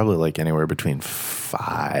I was probably like anywhere between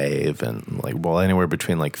 5 and like, well, anywhere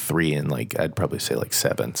between like 3 and like, I'd probably say like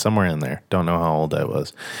 7, somewhere in there. Don't know how old I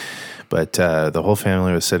was. But the whole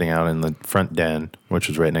family was sitting out in the front den, which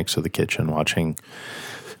was right next to the kitchen, watching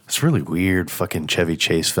this really weird fucking Chevy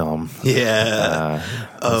Chase film. Yeah.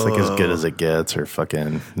 It's like As Good as It Gets or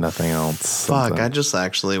fucking nothing else. Fuck, something. I just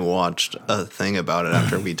actually watched a thing about it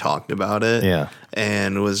after we talked about it. Yeah.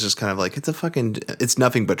 And was just kind of like, it's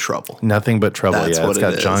nothing but trouble. Nothing but trouble. That's Yeah, what it's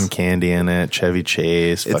got it is. John Candy in it, Chevy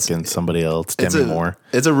Chase, It's- fucking somebody else, Demi Moore.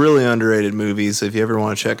 It's a really underrated movie, so if you ever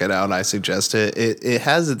want to check it out, I suggest it. It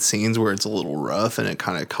has its scenes where it's a little rough and it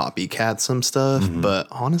kind of copycats some stuff, but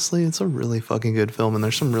honestly, it's a really fucking good film, and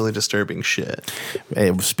there's some really disturbing shit.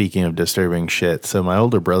 Hey, speaking of disturbing shit, so my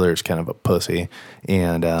older brother is kind of a pussy,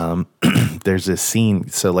 and there's this scene.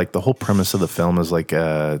 So like the whole premise of the film is like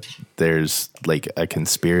there's like a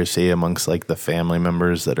conspiracy amongst like the family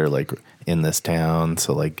members that are like in this town.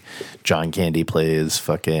 So like John Candy plays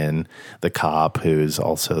fucking the cop who's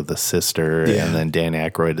also the sister, and then Dan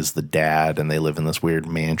Aykroyd is the dad, and they live in this weird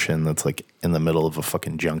mansion that's like in the middle of a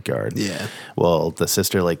fucking junkyard. Yeah. Well, the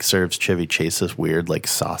sister like serves Chevy Chase this weird like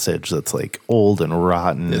sausage that's like old and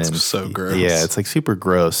rotten. It's and so gross. Yeah, it's like super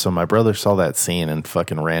gross. So my brother saw that scene and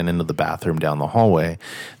fucking ran into the bathroom down the hallway,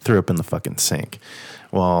 threw up in the fucking sink.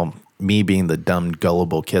 Well, me being the dumb,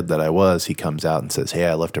 gullible kid that I was, he comes out and says, "Hey,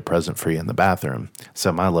 I left a present for you in the bathroom."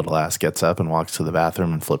 So my little ass gets up and walks to the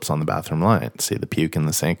bathroom and flips on the bathroom light. See the puke in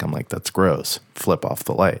the sink? I'm like, that's gross. Flip off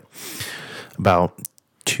the light. About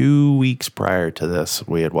 2 weeks prior to this,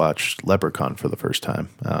 we had watched Leprechaun for the first time.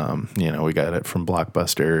 We got it from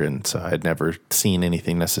Blockbuster, and so I'd never seen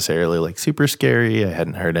anything necessarily like super scary. I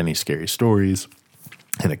hadn't heard any scary stories,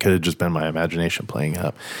 and it could have just been my imagination playing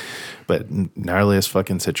up. But gnarliest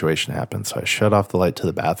fucking situation happened. So I shut off the light to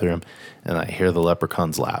the bathroom, and I hear the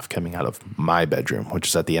leprechaun's laugh coming out of my bedroom, which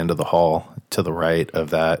is at the end of the hall. To the right of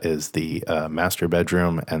that is the master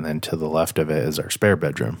bedroom, and then to the left of it is our spare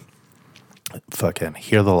bedroom. Fucking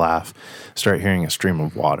hear the laugh, start hearing a stream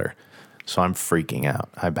of water. So I'm freaking out.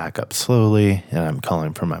 I back up slowly, and I'm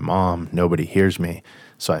calling for my mom. Nobody hears me.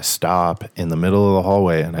 So I stop in the middle of the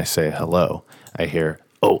hallway, and I say hello. I hear,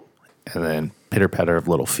 "Oh," and then pitter-patter of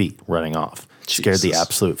little feet running off. Scared the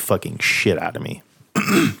absolute fucking shit out of me.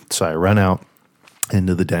 So I run out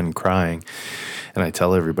into the den crying, and I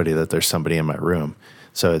tell everybody that there's somebody in my room.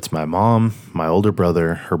 So it's my mom, my older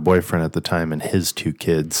brother, her boyfriend at the time, and his 2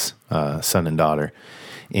 kids, son and daughter.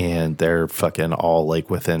 And they're fucking all like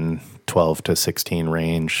within 12 to 16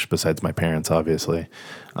 range, besides my parents, obviously.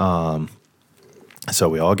 So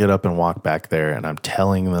we all get up and walk back there, and I'm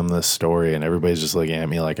telling them this story, and everybody's just looking at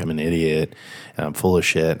me like I'm an idiot and I'm full of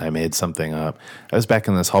shit and I made something up. I was back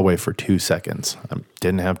in this hallway for 2 seconds. I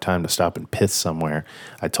didn't have time to stop and piss somewhere.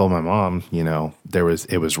 I told my mom,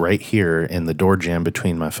 it was right here in the door jamb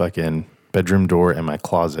between my fucking bedroom door and my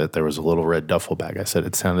closet. There was a little red duffel bag. I said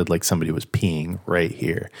it sounded like somebody was peeing right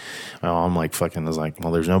here. My mom was like,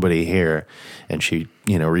 well, there's nobody here. And she,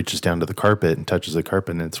 reaches down to the carpet and touches the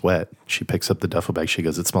carpet, and it's wet. She picks up the duffel bag. She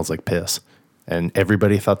goes, "It smells like piss." And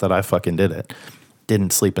everybody thought that I fucking did it.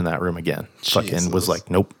 Didn't sleep in that room again. Jesus. Fucking was like,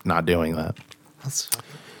 nope, not doing that.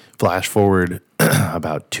 Flash forward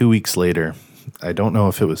about 2 weeks later. I don't know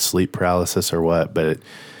if it was sleep paralysis or what, but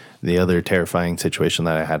the other terrifying situation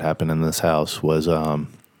that I had happen in this house was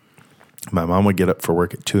my mom would get up for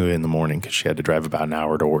work at 2 a.m. because she had to drive about an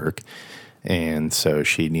hour to work. And so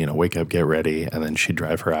she'd, wake up, get ready, and then she'd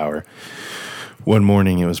drive her hour. One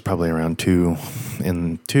morning, it was probably around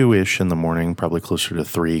 2-ish in the morning, probably closer to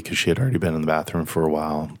 3 because she had already been in the bathroom for a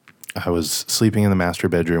while. I was sleeping in the master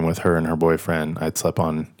bedroom with her and her boyfriend. I'd slept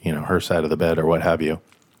on, her side of the bed or what have you.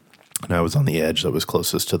 And I was on the edge that was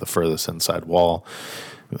closest to the furthest inside wall.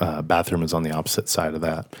 Bathroom is on the opposite side of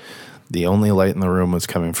that. The only light in the room was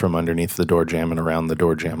coming from underneath the door jamb and around the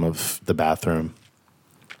door jamb of the bathroom.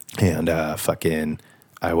 And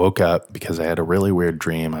I woke up because I had a really weird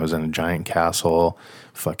dream. I was in a giant castle.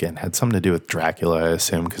 Had something to do with Dracula, I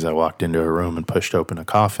assume, because I walked into a room and pushed open a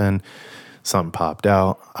coffin. Something popped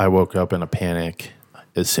out. I woke up in a panic.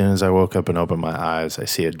 As soon as I woke up and opened my eyes, I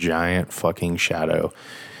see a giant fucking shadow.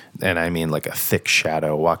 And I mean like a thick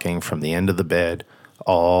shadow walking from the end of the bed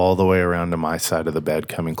all the way around to my side of the bed,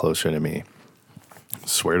 coming closer to me.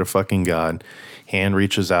 Swear to fucking God. Hand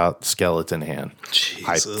reaches out, skeleton hand.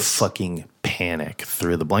 Jesus. I fucking panic.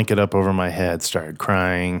 Threw the blanket up over my head, started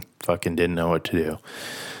crying, fucking didn't know what to do.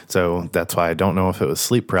 So that's why I don't know if it was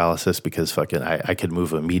sleep paralysis, because fucking I could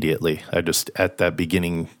move immediately. I just, at that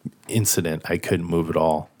beginning incident, I couldn't move at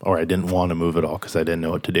all, or I didn't want to move at all because I didn't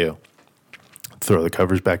know what to do. Throw the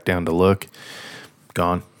covers back down to look.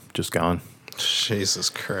 Gone. Just gone. Jesus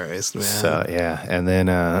Christ, man. So, yeah. And then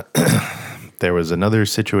there was another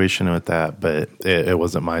situation with that, but it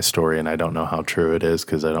wasn't my story, and I don't know how true it is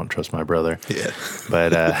because I don't trust my brother. Yeah.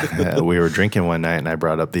 But we were drinking one night, and I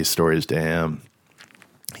brought up these stories to him.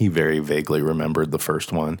 He very vaguely remembered the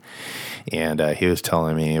first one, and he was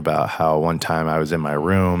telling me about how one time I was in my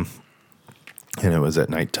room, and it was at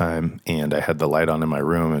nighttime, and I had the light on in my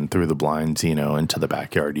room, and through the blinds, into the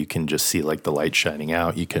backyard, you can just see like the light shining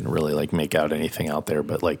out. You couldn't really like make out anything out there,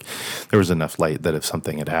 but like there was enough light that if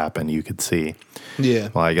something had happened, you could see. Yeah.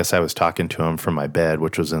 Well, I guess I was talking to him from my bed,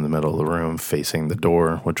 which was in the middle of the room, facing the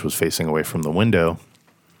door, which was facing away from the window.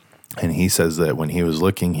 And he says that when he was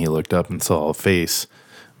looking, he looked up and saw a face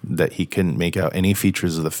that he couldn't make out any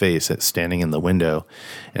features of the face that's standing in the window.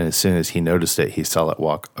 And as soon as he noticed it, he saw it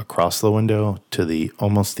walk across the window to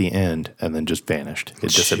almost the end and then just vanished. It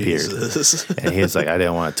disappeared. And he was like, I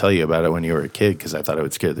didn't want to tell you about it when you were a kid because I thought it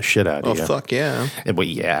would scare the shit out of you. Oh, fuck yeah. But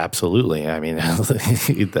yeah, absolutely. I mean,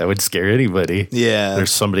 that would scare anybody. Yeah.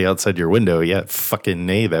 There's somebody outside your window. Yeah, fucking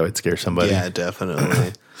nay, that would scare somebody. Yeah,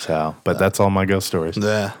 definitely. So, but that's all my ghost stories.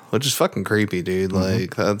 Yeah, which is fucking creepy, dude.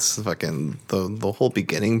 Like, that's fucking the whole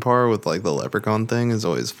beginning part with like the leprechaun thing is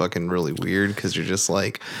always fucking really weird because you're just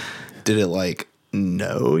like, did it like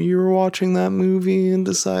know you were watching that movie and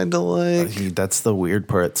decide to like? That's the weird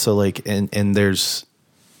part. So like, and there's,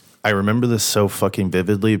 I remember this so fucking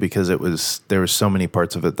vividly because there were so many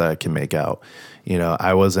parts of it that I can make out. You know,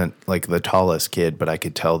 I wasn't like the tallest kid, but I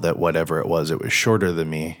could tell that whatever it was shorter than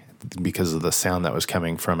me. Because of the sound that was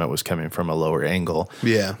coming from it was coming from a lower angle.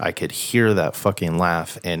 Yeah. I could hear that fucking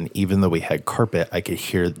laugh. And even though we had carpet, I could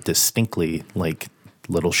hear distinctly like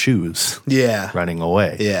little shoes running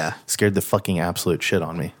away. Yeah. Scared the fucking absolute shit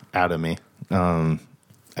out of me. And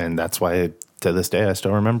that's why to this day I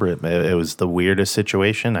still remember it. It was the weirdest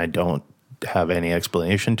situation. I don't have any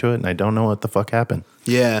explanation to it. And I don't know what the fuck happened.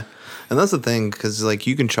 Yeah. And that's the thing because like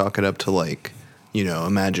you can chalk it up to like, you know,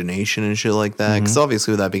 imagination and shit like that. Because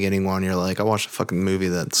obviously with that beginning one, you're like, I watched a fucking movie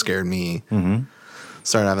that scared me.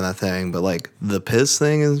 Started having that thing. But like the piss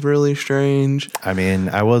thing is really strange. I mean,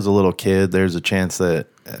 I was a little kid. There's a chance that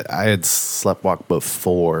I had sleptwalked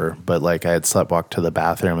before, but like I had sleptwalked to the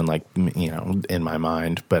bathroom and like, you know, in my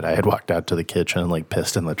mind, but I had walked out to the kitchen and like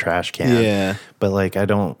pissed in the trash can. Yeah. But like I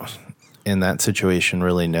don't, in that situation,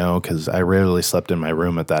 really know because I rarely slept in my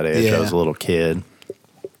room at that age. Yeah. I was a little kid.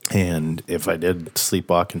 And if I did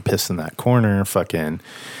sleepwalk and piss in that corner, fucking,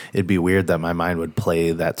 it'd be weird that my mind would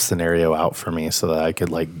play that scenario out for me so that I could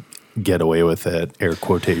like get away with it, air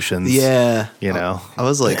quotations. Yeah. You know? I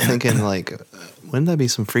was like thinking like, wouldn't that be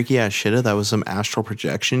some freaky ass shit if that was some astral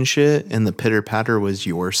projection shit and the pitter patter was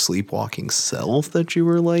your sleepwalking self that you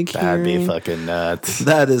were like That'd hearing? be fucking nuts.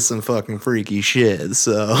 That is some fucking freaky shit.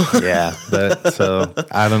 So Yeah, but so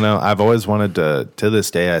I don't know. I've always wanted to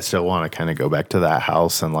this day, I still want to kind of go back to that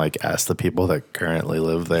house and like ask the people that currently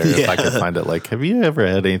live there if I could find it. Like, have you ever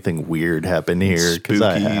had anything weird happen here? spooky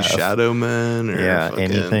I have. shadow men or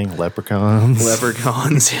anything, leprechauns.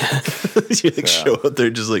 Leprechauns, yeah. You like show up there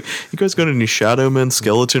just like, you guys got any shadow men,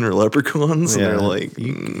 skeleton, or leprechauns? And they're like,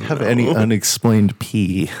 you have any unexplained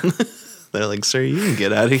pee? They're like, sir, you can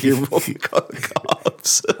get out of here before we call the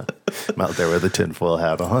cops. I'm out there with a tinfoil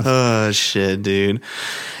hat on. Oh shit, dude.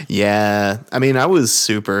 Yeah, I mean, I was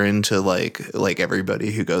super into like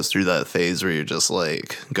everybody who goes through that phase where you're just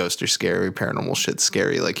like, ghosts are scary, paranormal shit's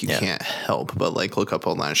scary. Like you can't help but like look up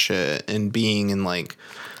all that shit. And being in like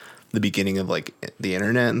the beginning of like the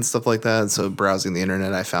internet and stuff like that. So browsing the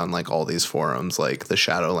internet, I found like all these forums like the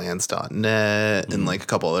shadowlands.net and like a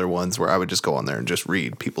couple other ones where I would just go on there and just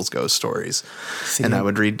read people's ghost stories. And I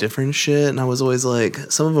would read different shit. And I was always like,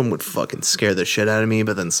 some of them would fucking scare the shit out of me.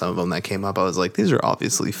 But then some of them that came up, I was like, these are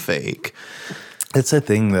obviously fake. It's a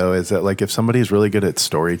thing though, is that like if somebody's really good at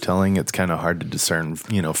storytelling, it's kind of hard to discern,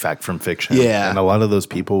 you know, fact from fiction. Yeah. And a lot of those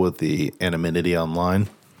people with the anonymity online,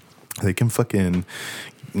 they can fucking,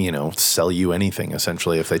 you know, sell you anything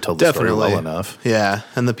essentially if they tell the story well enough. Yeah.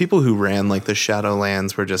 And the people who ran like the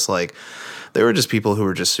Shadowlands were just like, they were just people who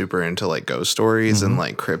were just super into like ghost stories and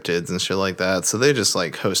like cryptids and shit like that. So they just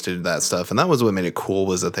like hosted that stuff. And that was what made it cool,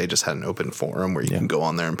 was that they just had an open forum where you can go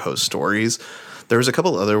on there and post stories. There was a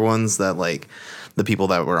couple other ones that like the people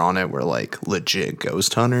that were on it were like legit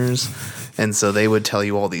ghost hunters. And so they would tell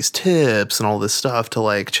you all these tips and all this stuff to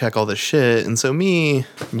like check all this shit. And so me,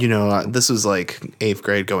 you know, this was like 8th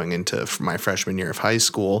grade going into my freshman year of high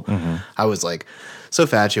school. I was like so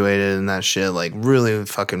infatuated in that shit, like really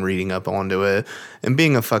fucking reading up onto it. And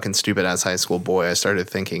being a fucking stupid ass high school boy, I started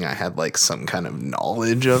thinking I had like some kind of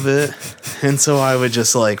knowledge of it. And so I would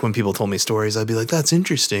just like, when people told me stories, I'd be like, that's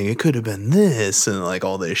interesting. It could have been this and like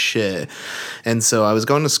all this shit. And so I was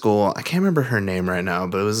going to school. I can't remember her name right now,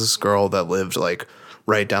 but it was this girl that lived like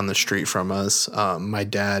right down the street from us. My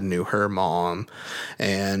dad knew her mom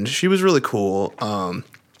and she was really cool.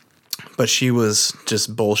 But she was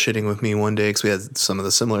just bullshitting with me one day because we had some of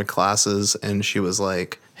the similar classes, and she was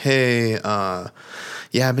like, hey, yeah,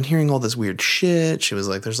 I've been hearing all this weird shit. She was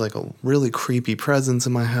like, there's like a really creepy presence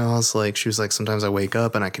in my house. Like, she was like, sometimes I wake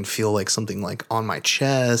up and I can feel like something like on my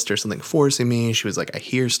chest or something forcing me. She was like, I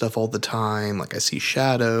hear stuff all the time. Like, I see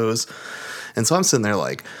shadows. And so I'm sitting there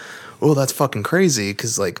like, oh, that's fucking crazy,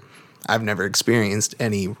 because like I've never experienced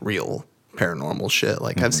any real paranormal shit.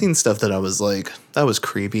 Like I've seen stuff that I was like, that was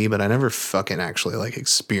creepy, but I never fucking actually like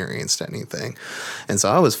experienced anything. And so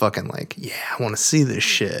I was fucking like, yeah, I want to see this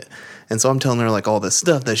shit. And so I'm telling her like all this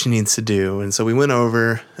stuff that she needs to do. And so we went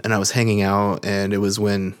over and I was hanging out, and it was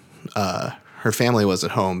when her family was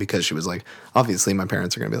at home, because she was like, obviously my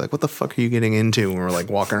parents are going to be like, what the fuck are you getting into? And we're like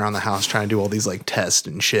walking around the house trying to do all these like tests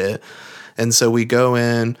and shit. And so we go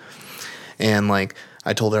in, and like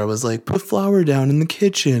I told her, I was like, put flour down in the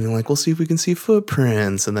kitchen and like we'll see if we can see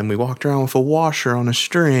footprints. And then we walked around with a washer on a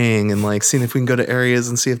string and like seeing if we can go to areas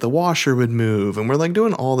and see if the washer would move. And we're like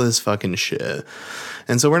doing all this fucking shit.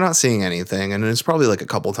 And so we're not seeing anything. And it's probably like a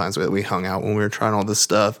couple times that we hung out when we were trying all this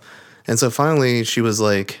stuff. And so finally she was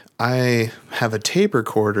like, I have a tape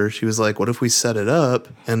recorder. She was like, what if we set it up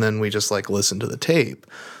and then we just like listen to the tape?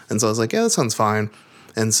 And so I was like, yeah, that sounds fine.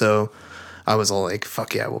 And so I was all like,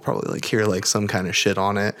 fuck yeah, we'll probably like hear like some kind of shit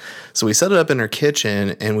on it. So we set it up in her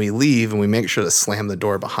kitchen and we leave, and we make sure to slam the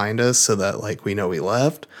door behind us so that like we know we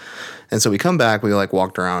left. And so we come back, we like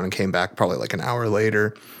walked around and came back probably like an hour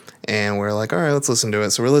later, and we're like, all right, let's listen to it.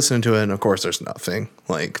 So we're listening to it, and of course there's nothing,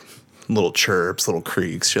 like little chirps, little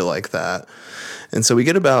creaks, shit like that. And so we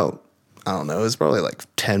get about, I don't know, it was probably like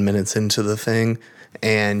 10 minutes into the thing,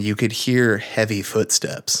 and you could hear heavy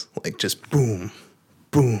footsteps, like just boom,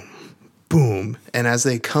 boom, boom. And as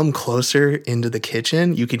they come closer into the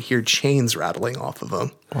kitchen, you could hear chains rattling off of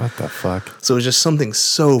them. What the fuck? So it was just something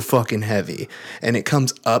so fucking heavy. And it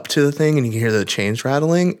comes up to the thing and you can hear the chains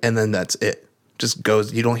rattling, and then that's it. Just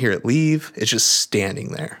goes, you don't hear it leave. It's just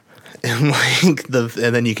standing there. And like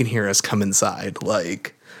and then you can hear us come inside.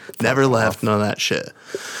 Like never left, none of that shit.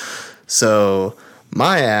 So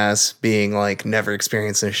my ass, being like never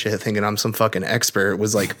experienced this shit, thinking I'm some fucking expert,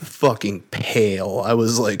 was like fucking pale. I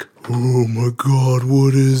was like, oh my God,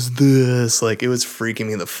 what is this? Like it was freaking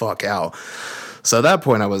me the fuck out. So at that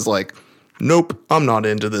point I was like, nope, I'm not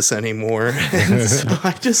into this anymore. And so I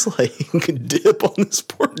just like dip on this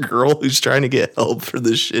poor girl who's trying to get help for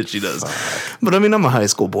this shit she does. Fuck. But I mean, I'm a high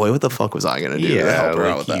school boy. What the fuck was I going to do to help her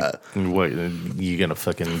out with that? What, you going to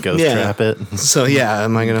fucking ghost trap it? So yeah,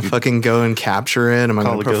 am I going to fucking go and capture it? Am I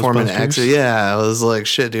going to perform an exit? Yeah, I was like,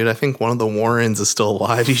 shit, dude, I think one of the Warrens is still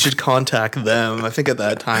alive. You should contact them. I think at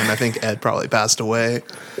that time, I think Ed probably passed away.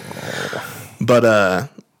 But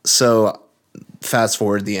so fast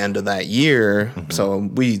forward the end of that year, so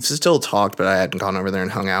we still talked, but I hadn't gone over there and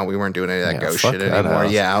hung out. We weren't doing any of that ghost shit anymore.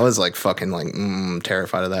 Yeah, I was like fucking like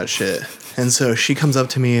terrified of that shit. And so she comes up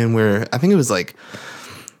to me, and I think it was like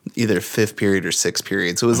either fifth period or sixth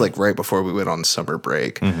period. So it was like right before we went on summer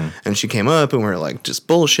break. And she came up and we were like just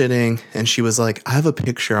bullshitting. And she was like, I have a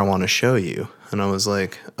picture I want to show you. And I was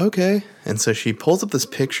like, okay. And so she pulls up this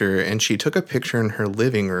picture, and she took a picture in her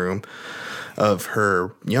living room of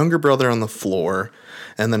her younger brother on the floor,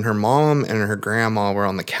 and then her mom and her grandma were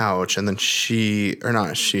on the couch, and then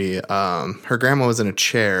her grandma was in a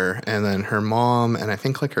chair, and then her mom and I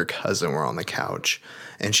think like her cousin were on the couch.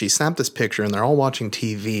 And she snapped this picture, and they're all watching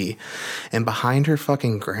TV, and behind her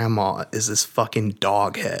fucking grandma is this fucking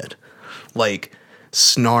dog head, like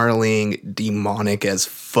snarling, demonic as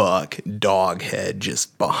fuck dog head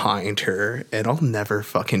just behind her. And I'll never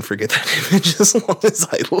fucking forget that image as long as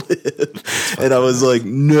I live. And I was like,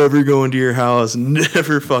 never going to your house,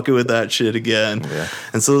 never fucking with that shit again. Yeah.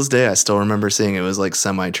 And so this day I still remember seeing it was like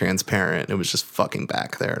semi-transparent. It was just fucking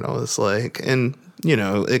back there. And I was like, and you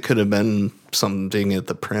know, it could have been something at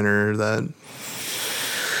the printer that,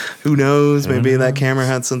 who knows? Maybe that camera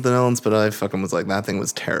had something else, but I fucking was like, that thing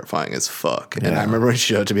was terrifying as fuck. And I remember when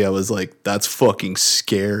she showed it to me, I was like, that's fucking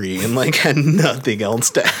scary, and like had nothing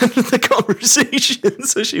else to add to the conversation.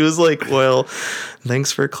 So she was like, well,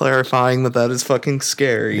 thanks for clarifying that is fucking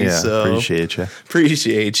scary. Yeah, so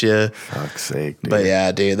appreciate you. Fuck's sake, dude. But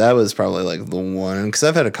yeah, dude, that was probably like the one, because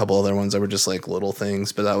I've had a couple other ones that were just like little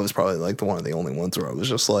things, but that was probably like one of the only ones where I was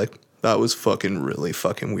just like, that was fucking really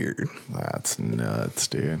fucking weird. That's nuts,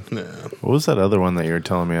 dude. Yeah. What was that other one that you were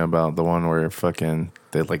telling me about? The one where fucking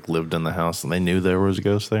they like lived in the house and they knew there was a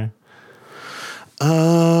ghost there?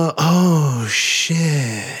 Oh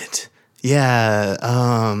shit. Yeah.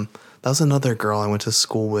 That was another girl I went to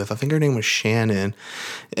school with. I think her name was Shannon.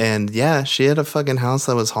 And yeah, she had a fucking house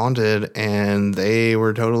that was haunted, and they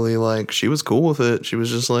were totally like, she was cool with it. She was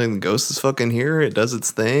just like, the ghost is fucking here. It does its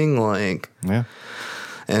thing. Like, yeah.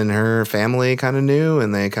 And her family kind of knew,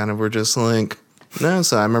 and they kind of were just like, no.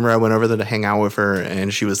 So I remember I went over there to hang out with her,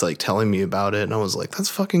 and she was like telling me about it, and I was like, that's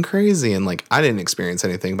fucking crazy. And like, I didn't experience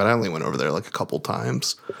anything, but I only went over there like a couple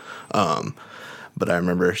times. But I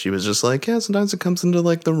remember she was just like, yeah, sometimes it comes into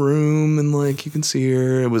like the room and like you can see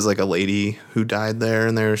her. It was like a lady who died there,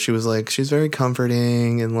 and there she was like, she's very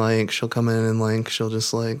comforting, and like she'll come in and like she'll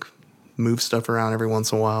just like move stuff around every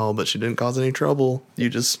once in a while, but she didn't cause any trouble. You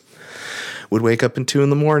just would wake up at 2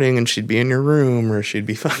 a.m. and she'd be in your room, or she'd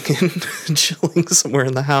be fucking chilling somewhere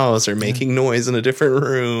in the house or making noise in a different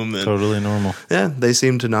room. And Totally normal. yeah, they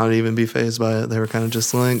seemed to not even be fazed by it. They were kind of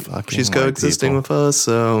just like, Fucking she's white coexisting people. with us.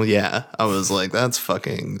 So yeah, I was like, that's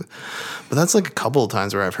fucking. But that's like a couple of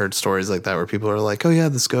times where I've heard stories like that where people are like, oh yeah,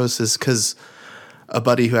 this ghost is because a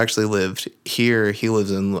buddy who actually lived here, he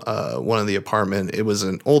lives in one of the apartment. It was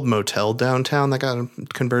an old motel downtown that got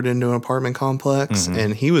converted into an apartment complex.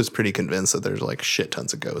 And he was pretty convinced that there's like shit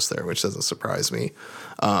tons of ghosts there, which doesn't surprise me.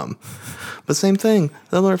 But same thing,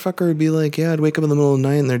 that motherfucker would be like, yeah, I'd wake up in the middle of the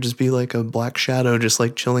night and there'd just be like a black shadow just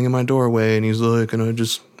like chilling in my doorway. And he's like, and I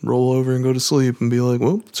just roll over and go to sleep and be like,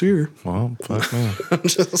 well, it's here. Well, fuck me. I'm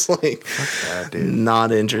just like, that, dude.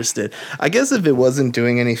 not interested. I guess if it wasn't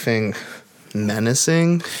doing anything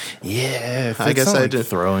menacing, Yeah, if I it's guess not, I like did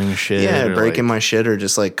throwing shit. yeah, or breaking like my shit or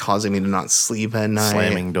just like causing me to not sleep at night,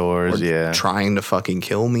 slamming doors. or Yeah, trying to fucking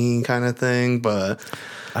kill me kind of thing. But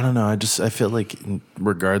I don't know. I feel like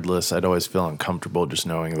regardless, I'd always feel uncomfortable just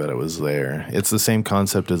knowing that it was there. It's the same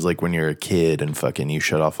concept as like when you're a kid and fucking you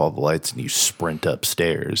shut off all the lights and you sprint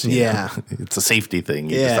upstairs. you Yeah. know? It's a safety thing.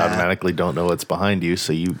 You just Yeah. automatically don't know what's behind you,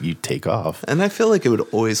 so you take off. and I feel like it would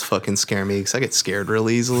always fucking scare me because I get scared real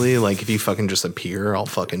easily. Like if you fucking just appear, I'll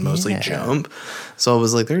fucking mostly Yeah. jump. So I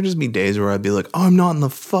was like, there'd just be days where I'd be like, oh, I'm not in the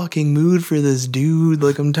fucking mood for this, dude.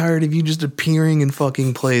 Like I'm tired of you just appearing in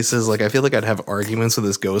fucking places. Like I feel like I'd have arguments with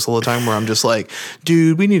this ghost all the time where I'm just like,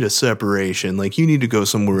 dude, we need a separation. Like you need to go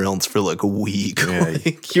somewhere else for like a week. Yeah.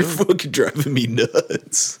 Like you're fucking driving me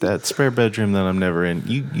nuts. That spare bedroom that I'm never in,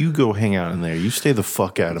 you go hang out in there. You stay the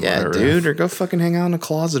fuck out of my Yeah, room. dude, or go fucking hang out in a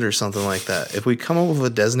closet or something like that. If we come up with a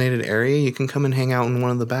designated area, you can come and hang out in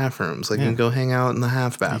one of the bathrooms. Like you can go hang out in the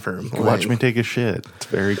half bathroom. You watch me take a shit. It's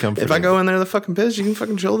very comforting. If I go in there, the fucking piss, you can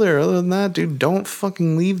fucking chill there. Other than that, dude, don't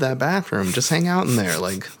fucking leave that bathroom. Just hang out in there.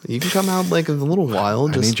 Like you can come out like in a little while.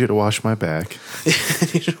 I Just need you to wash my back. I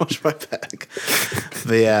need to wash my back.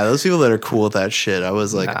 But yeah, those people that are cool with that shit, I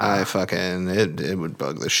was like, Nah. I fucking it would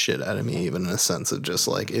bug the shit out of me, even in a sense of just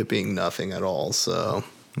like it being nothing at all. So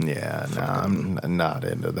Yeah, no, I'm not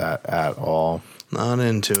into that at all. not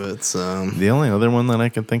into it. So The only other one that I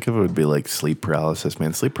can think of would be like sleep paralysis.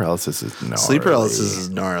 Man, sleep paralysis is gnarly. sleep paralysis is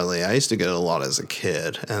gnarly. I used to get it a lot as a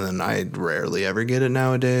kid, and then I rarely ever get it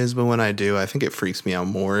nowadays. But when I do, I think it freaks me out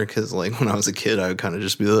more because, like, when I was a kid, I would kind of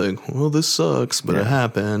just be like, "Well, this sucks," but it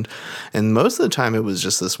happened. And most of the time, it was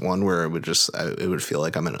just this one where it would feel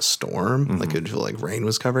like I'm in a storm, like it would feel like rain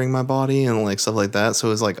was covering my body and like stuff like that. So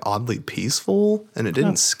it was like oddly peaceful, and it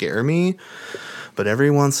didn't scare me. But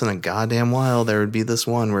every once in a goddamn while, there would be this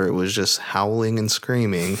one where it was just howling and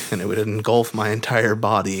screaming, and it would engulf my entire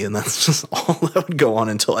body, and that's just all that would go on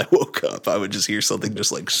until I woke up. I would just hear something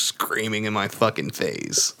just like screaming in my fucking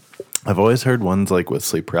face. I've always heard ones like with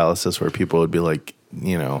sleep paralysis where people would be like,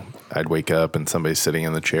 you know, I'd wake up and somebody's sitting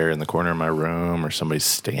in the chair in the corner of my room, or somebody's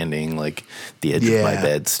standing like the edge of my Yeah.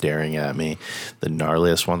 bed staring at me. The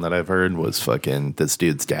gnarliest one that I've heard was fucking this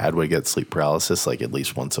dude's dad would get sleep paralysis like at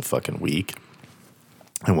least once a fucking week.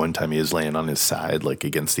 And one time he was laying on his side, like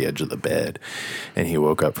against the edge of the bed, and he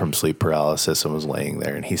woke up from sleep paralysis and was laying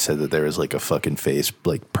there. And he said that there was like a fucking face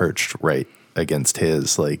like perched right against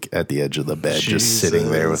his, like at the edge of the bed, just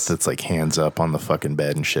sitting there with Jesus. its like hands up on the fucking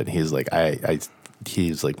bed and shit. He's like,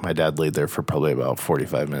 he's like, my dad laid there for probably about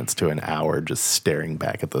 45 minutes to an hour just staring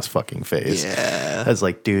back at this fucking face. Yeah. I was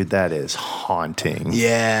like, dude, that is haunting.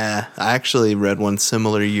 Yeah, I actually read one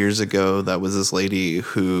similar years ago. That was this lady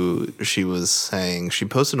who she was saying, she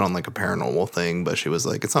posted on like a paranormal thing, but she was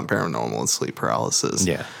like, it's not paranormal, it's sleep paralysis.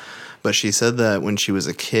 Yeah. But she said that when she was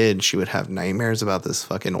a kid, she would have nightmares about this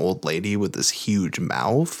fucking old lady with this huge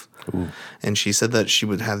mouth. Ooh. And she said that she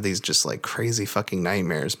would have these just like crazy fucking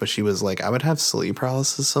nightmares. But she was like, I would have sleep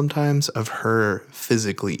paralysis sometimes of her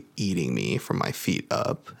physically eating me from my feet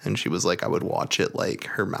up. And she was like, I would watch it like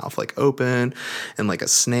her mouth like open and like a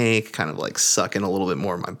snake kind of like sucking a little bit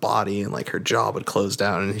more of my body, and like her jaw would close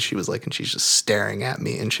down. And she was like, and she's just staring at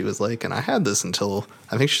me. And she was like, and I had this until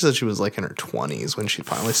I think she said she was like in her 20s when she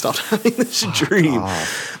finally stopped having this dream.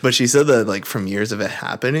 But she said that like from years of it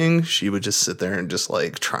happening, she would just sit there and just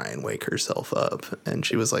like try and wake herself up. And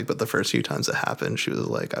she was like, but the first few times it happened, she was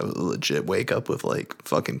like, I would legit wake up with like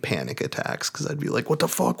fucking panic attacks because I'd be like, what the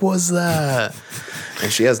fuck was that?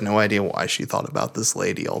 And she has no idea why she thought about this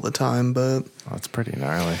lady all the time, but That's pretty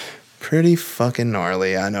gnarly. pretty fucking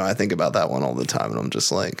gnarly. I know, I think about that one all the time, and I'm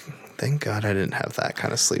just like, thank God I didn't have that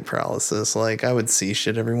kind of sleep paralysis. Like, I would see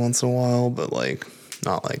shit every once in a while, but like,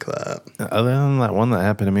 not like that. Other than that one that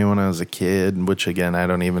happened to me when I was a kid, which again, I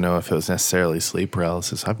don't even know if it was necessarily sleep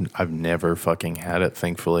paralysis. I've never fucking had it,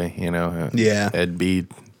 thankfully. You know, Yeah. it'd be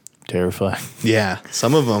terrifying. Yeah,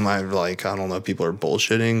 some of them I don't know, people are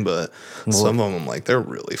bullshitting, but some of them, like, they're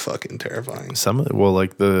really fucking terrifying.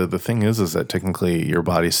 Like the thing is that technically your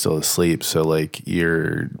body's still asleep, so like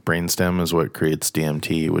your brainstem is what creates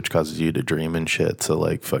DMT, which causes you to dream and shit. So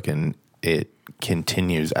like fucking it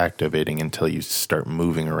continues activating until you start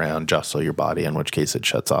moving around, jostle your body, in which case it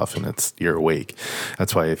shuts off and you're awake.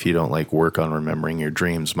 That's why if you don't like work on remembering your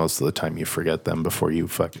dreams, most of the time you forget them before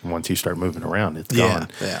once you start moving around, it's gone.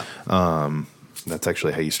 Yeah. That's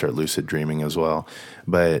actually how you start lucid dreaming as well.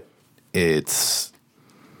 But it's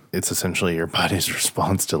essentially your body's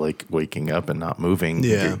response to like waking up and not moving.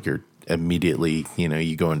 Yeah. You're immediately,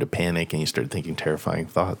 you go into panic and you start thinking terrifying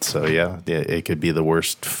thoughts. So yeah, it could be the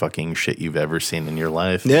worst fucking shit you've ever seen in your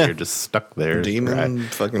life. Yeah. You're just stuck there,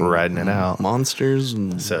 fucking riding it out. Monsters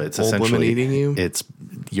and So it's old essentially women eating you.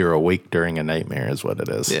 You're awake during a nightmare is what it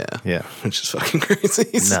is. Yeah. Which is fucking crazy.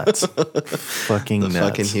 Nuts. Fucking nuts.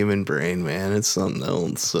 Fucking human brain, man. It's something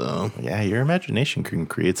else. So yeah, your imagination can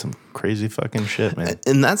create some crazy fucking shit, man.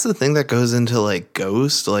 And that's the thing that goes into like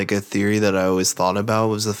ghost. Like a theory that I always thought about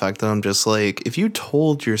was the fact that I'm just like, if you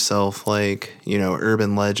told yourself like,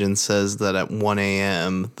 urban legend says that at 1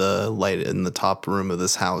 a.m. the light in the top room of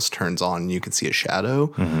this house turns on and you can see a shadow,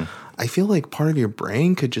 Mm-hmm. I feel like part of your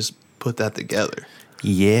brain could just put that together.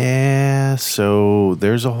 Yeah, so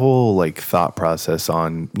there's a whole like thought process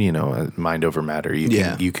on, mind over matter.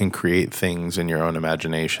 You can create things in your own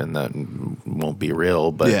imagination that won't be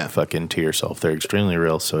real, but fucking to yourself, they're extremely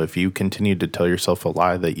real. So if you continued to tell yourself a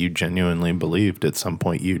lie that you genuinely believed, at some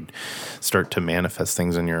point you'd start to manifest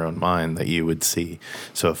things in your own mind that you would see.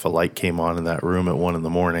 So if a light came on in that room at 1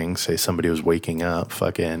 a.m, say somebody was waking up,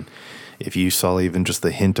 if you saw even just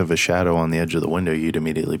the hint of a shadow on the edge of the window, you'd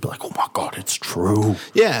immediately be like, oh my God, it's true.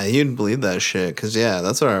 Yeah, you'd believe that shit. Because,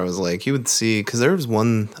 that's what I was like. You would see, because there was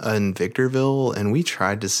one in Victorville, and we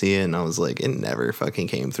tried to see it, and I was like, it never fucking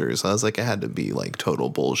came through. So I was like, it had to be like total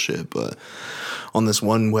bullshit. But on this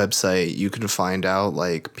one website, you could find out,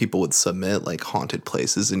 like, people would submit, like, haunted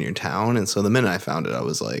places in your town. And so the minute I found it, I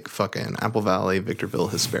was like, fucking Apple Valley, Victorville,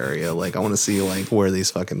 Hesperia. Like, I want to see, like, where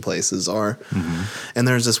these fucking places are. Mm-hmm. And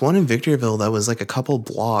there's this one in Victorville that was like a couple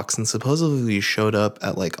blocks, and supposedly you showed up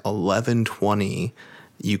at like 11:20.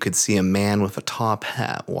 You could see a man with a top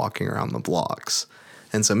hat walking around the blocks.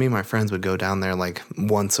 And so me and my friends would go down there like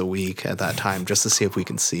once a week at that time just to see if we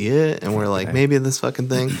can see it. And we're like, maybe this fucking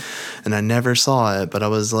thing. And I never saw it, but I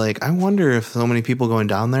was like, I wonder if so many people going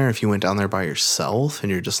down there, if you went down there by yourself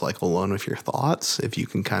and you're just like alone with your thoughts, if you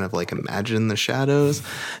can kind of like imagine the shadows.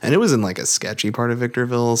 And it was in like a sketchy part of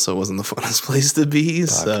Victorville, so it wasn't the funnest place to be.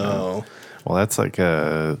 So, well, that's like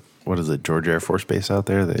what is it, George Air Force Base out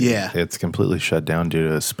there? It's completely shut down due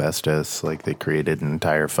to asbestos. Like they created an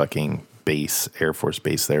entire fucking Air Force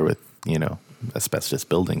Base there with, asbestos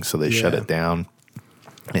buildings. So they shut it down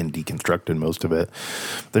and deconstructed most of it.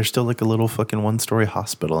 There's still like a little fucking 1-story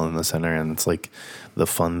hospital in the center, and it's like the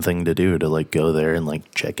fun thing to do to like go there and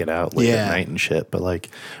like check it out late at night and shit. But like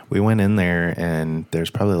we went in there and there's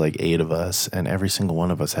probably like 8 of us, and every single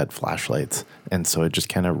one of us had flashlights, and so it just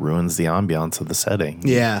kind of ruins the ambiance of the setting.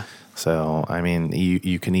 Yeah. So, I mean,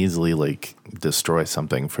 you can easily, like, destroy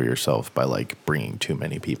something for yourself by, like, bringing too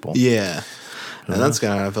many people. Yeah. And that's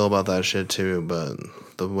kind of how I feel about that shit, too. But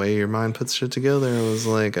the way your mind puts shit together, it was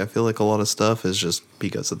like, I feel like a lot of stuff is just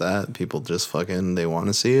because of that. People just fucking, they want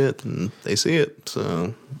to see it, and they see it.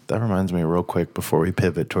 So that reminds me real quick before we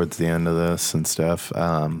pivot towards the end of this and stuff.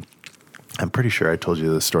 I'm pretty sure I told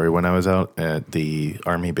you this story. When I was out at the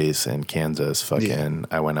Army base in Kansas,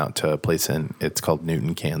 I went out to a place it's called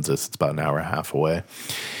Newton, Kansas. It's about an hour and a half away.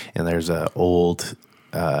 And there's an old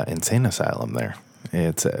insane asylum there.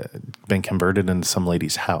 It's been converted into some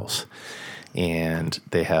lady's house. And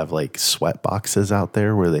they have like sweat boxes out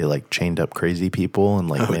there where they like chained up crazy people and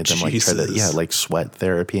like made them like try to, like sweat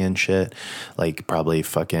therapy and shit. Like probably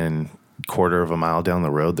fucking quarter of a mile down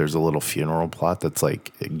the road, there's a little funeral plot that's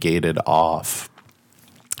like gated off,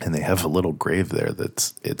 and they have a little grave there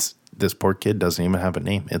it's this poor kid doesn't even have a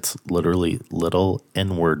name. It's literally Little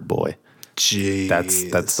N-word boy. Jeez.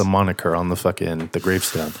 That's the moniker on the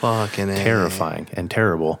gravestone. Fucking terrifying and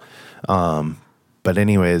terrible. But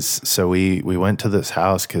anyways, so we went to this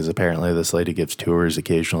house because apparently this lady gives tours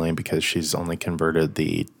occasionally because she's only converted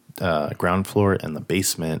the ground floor and the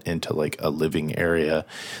basement into like a living area.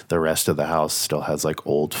 The rest of the house still has like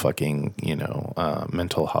old fucking,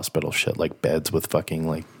 mental hospital shit, like beds with fucking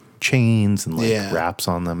like chains and like Yeah. wraps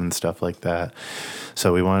on them and stuff like that.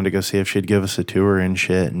 So we wanted to go see if she'd give us a tour and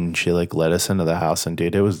shit. And she like let us into the house. And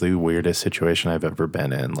dude, it was the weirdest situation I've ever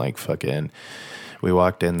been in. Like fucking, we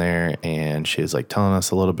walked in there and she was like telling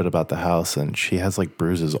us a little bit about the house. And she has like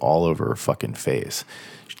bruises all over her fucking face.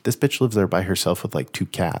 This bitch lives there by herself with like 2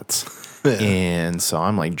 cats. Yeah. And so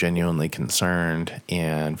I'm like genuinely concerned,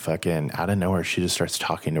 and fucking out of nowhere, she just starts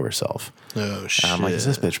talking to herself. Oh, shit. And I'm like, is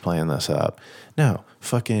this bitch playing this up? No,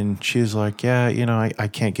 fucking, she was like, yeah, you know, I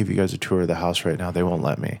can't give you guys a tour of the house right now. They won't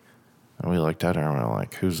let me. And we looked at her and we're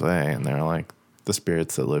like, who's they? And they're like, the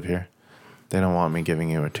spirits that live here. They don't want me giving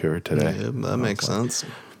you a tour today. Yeah, that makes sense.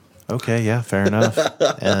 Okay, yeah, fair enough.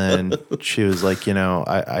 And she was like, you know,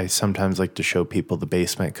 I sometimes like to show people the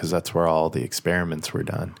basement because that's where all the experiments were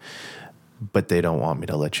done. But they don't want me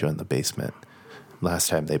to let you in the basement. Last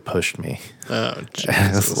time they pushed me. Oh, Jesus.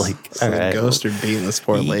 I was like, So all the right, ghost are beating this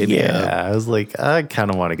poor lady yeah, up. I was like, I kind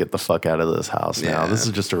of want to get the fuck out of this house now. Yeah. This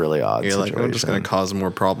is just a really odd You're situation. like, I'm just going to cause more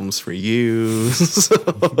problems for you.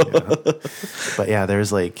 But yeah,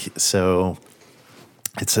 there's like, so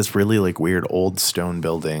it's this really like weird old stone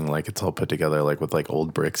building. Like it's all put together like with like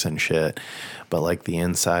old bricks and shit. But like the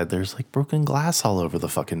inside, there's like broken glass all over the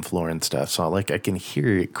fucking floor and stuff. So like I can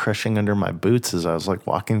hear it crushing under my boots as I was like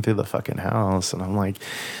walking through the fucking house. And I'm like,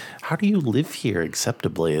 how do you live here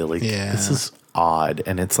acceptably? Like this is odd.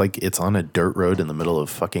 And it's like it's on a dirt road in the middle of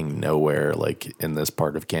fucking nowhere, like in this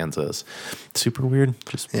part of Kansas. Super weird.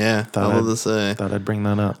 Just Yeah, thought I'd bring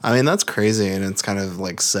that up. I mean, that's crazy, and it's kind of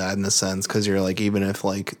like sad in a sense because you're like, even if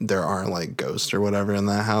like there aren't like ghosts or whatever in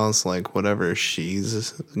that house, like whatever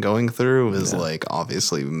she's going through is like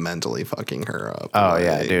obviously mentally fucking her up. Oh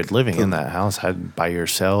yeah, Like, dude, living in that house had by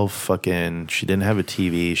yourself, fucking, she didn't have a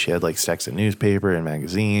TV. She had like stacks of newspaper and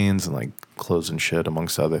magazines and like clothes and shit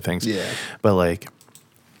amongst other things. Yeah. But like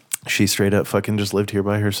she straight up fucking just lived here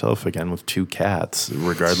by herself again with 2 cats,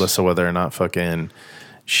 regardless of whether or not fucking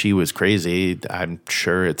she was crazy. I'm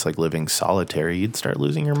sure it's like living solitary. You'd start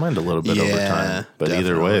losing your mind a little bit over time. But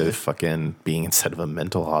either way, definitely. fucking being inside of a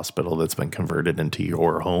mental hospital that's been converted into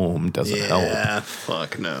your home doesn't help. Yeah,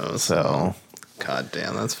 fuck no. So, God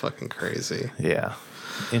damn, that's fucking crazy. yeah.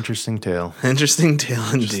 Interesting tale. Interesting tale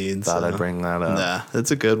indeed. Thought I'd bring that up. Yeah,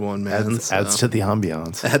 that's a good one, man. Adds to the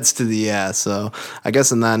ambiance. Adds to the, yeah. So I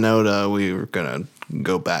guess in that note, we were going to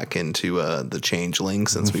go back into the Changeling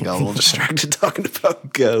since we got a little distracted talking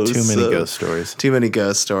about ghosts. Too many ghost stories. Too many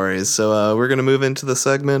ghost stories. So we're going to move into the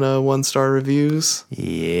segment 1-star reviews.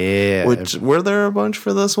 Yeah. Which, were there a bunch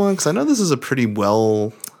for this one? Because I know this is a pretty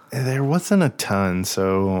well... There wasn't a ton,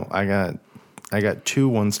 so I got 2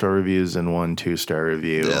 1-star reviews and 1 2-star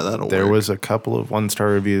review. Yeah, that'll There work. was a couple of 1-star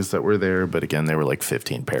reviews that were there, but again, they were like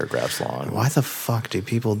 15 paragraphs long. Why the fuck do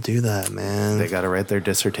people do that, man? They got to write their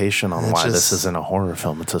dissertation on It's why this just- isn't a horror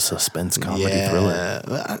film. It's a suspense comedy thriller.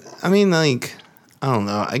 I mean, like, I don't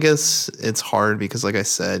know. I guess it's hard because, like I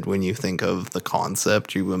said, when you think of the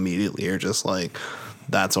concept, you immediately are just like,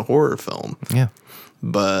 that's a horror film. Yeah.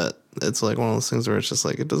 But it's like one of those things where it's just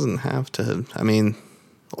like, it doesn't have to. I mean,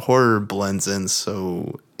 horror blends in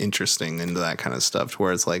so interesting into that kind of stuff to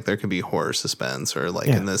where it's like there could be horror suspense, or like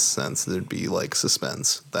in this sense, there'd be like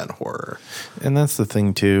suspense then horror. And that's the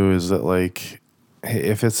thing too, is that like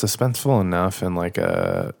if it's suspenseful enough in like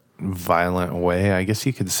a violent way, I guess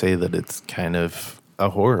you could say that it's kind of a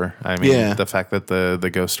horror. I mean, the fact that the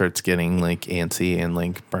ghost starts getting like antsy and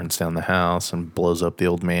like burns down the house and blows up the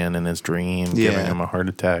old man in his dream, giving him a heart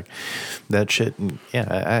attack. That shit,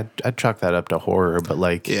 I'd chalk that up to horror, but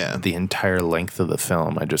like the entire length of the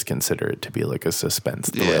film, I just consider it to be like a suspense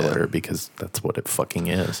thriller because that's what it fucking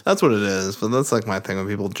is. That's what it is. But that's like my thing when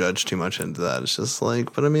people judge too much into that. It's just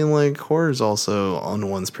like, but I mean, like horror is also on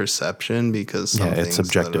one's perception because some things it's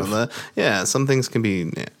subjective. Some things can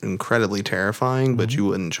be incredibly terrifying, but you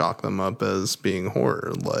wouldn't chalk them up as being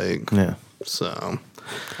horror. Like, so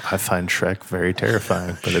I find Shrek very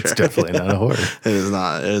terrifying, but it's definitely not a horror. It is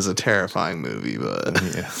not. It is a terrifying movie, but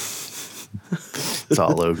it's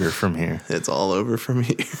all over from here. It's all over from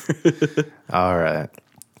here. All right.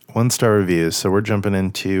 1-star reviews. So we're jumping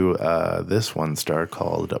into this 1-star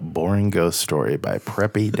called Boring Ghost Story by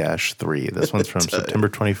Preppy-3. This one's from September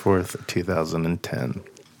 24th, 2010.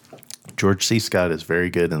 George C. Scott is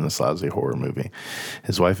very good in this lousy horror movie.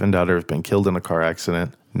 His wife and daughter have been killed in a car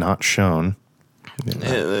accident, not shown.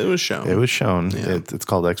 It was shown. It was shown. Yeah. It's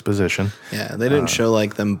called exposition. Yeah, they didn't show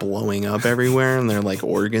like them blowing up everywhere and their like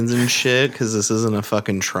organs and shit because this isn't a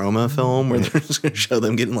fucking trauma film where they're just gonna show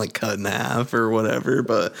them getting like cut in half or whatever.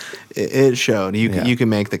 But it showed you can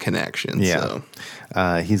make the connection. Yeah.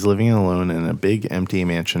 So. He's living alone in a big empty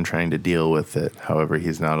mansion trying to deal with it. However,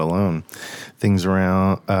 he's not alone. Things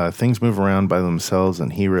move around by themselves,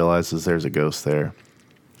 and he realizes there's a ghost there.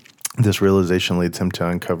 This realization leads him to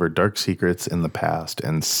uncover dark secrets in the past,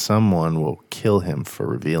 and someone will kill him for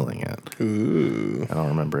revealing it. Ooh. I don't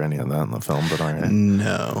remember any of that in the film, but all right.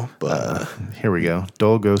 No, but Here we go.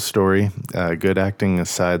 Dull ghost story. Good acting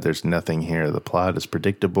aside, there's nothing here. The plot is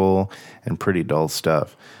predictable and pretty dull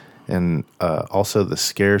stuff. And also the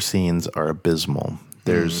scare scenes are abysmal.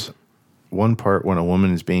 There's one part when a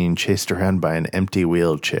woman is being chased around by an empty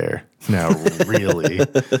wheelchair. Now, really?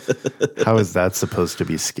 How is that supposed to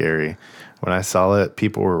be scary? When I saw it,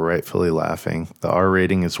 people were rightfully laughing. The R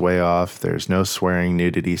rating is way off. There's no swearing,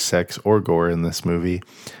 nudity, sex, or gore in this movie.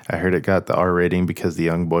 I heard it got the R rating because the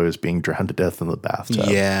young boy was being drowned to death in the bathtub.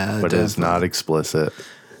 Yeah, but it's not explicit.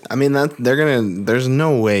 I mean there's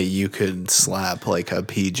no way you could slap like a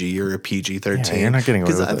PG or a PG-13. Yeah, you're not getting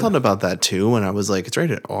away with I it. thought about that too when I was like, it's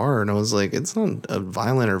rated R, and I was like, it's not a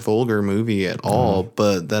violent or vulgar movie at all.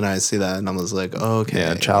 But then I see that and I was like, okay,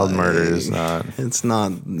 Yeah, child murder is like, not. It's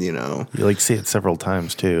not, you know. You like see it several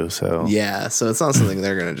times too. So Yeah, so it's not something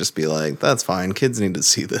they're gonna just be like, that's fine. Kids need to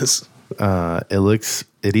see this.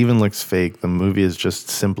 it even looks fake. The movie is just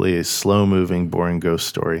simply a slow-moving, boring ghost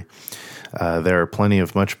story. There are plenty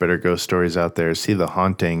of much better ghost stories out there. See The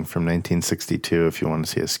Haunting from 1962 if you want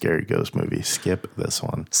to see a scary ghost movie. Skip this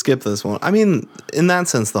one. Skip this one. I mean, in that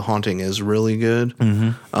sense, The Haunting is really good.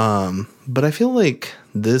 But I feel like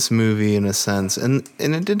this movie, in a sense, and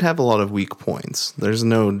it did have a lot of weak points. There's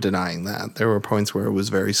no denying that. There were points where it was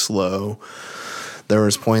very slow. There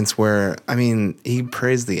was points where, I mean, he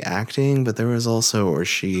praised the acting, but there was also, or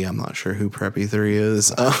she, I'm not sure who Preppy 3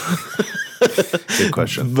 is. Good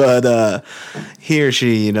question. But he or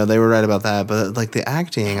she, you know, they were right about that. But like the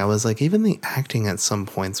acting, I was like, even the acting at some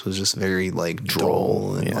points was just very like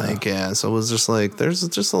droll and like, yeah. So it was just like, there's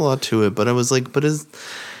just a lot to it. But I was like,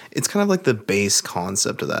 it's kind of like the base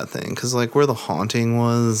concept of that thing. Because like where The Haunting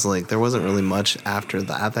was, like there wasn't really much after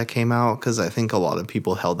that came out. Because I think a lot of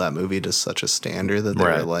people held that movie to such a standard that they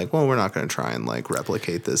were like, well, we're not going to try and like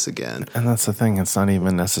replicate this again. And that's the thing. It's not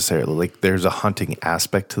even necessarily like there's a haunting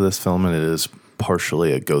aspect to this film, and it is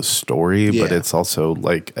partially a ghost story, but it's also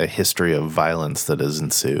like a history of violence that has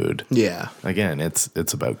ensued. Yeah. Again, it's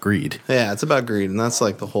about greed. Yeah, it's about greed. And that's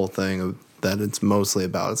like the whole thing of that it's mostly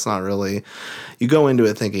about. It's not really, you go into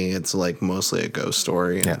it thinking it's like mostly a ghost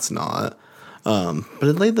story, and it's not. But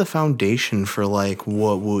it laid the foundation for like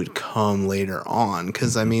what would come later on.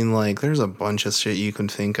 Because I mean, like, there's a bunch of shit you can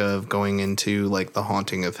think of going into like The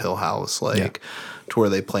Haunting of Hill House, like to where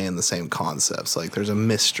they play in the same concepts. Like, there's a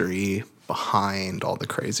mystery behind all the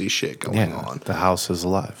crazy shit going on. The house is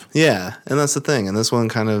alive. Yeah, and that's the thing. And this one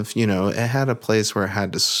kind of, you know, it had a place where it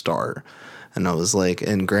had to start. And I was like,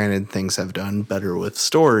 and granted, things have done better with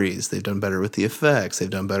stories. They've done better with the effects. They've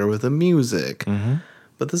done better with the music.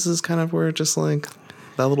 But this is kind of where just like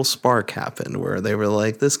that little spark happened where they were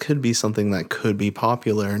like, this could be something that could be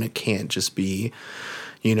popular and it can't just be,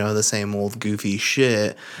 you know, the same old goofy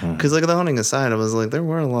shit. Because like The Haunting aside, I was like, there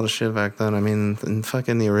were a lot of shit back then. I mean, in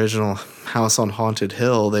fucking the original House on Haunted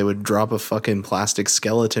Hill, they would drop a fucking plastic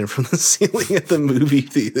skeleton from the ceiling at the movie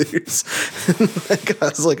theaters. Like, I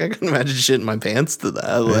was like, I couldn't imagine shitting my pants to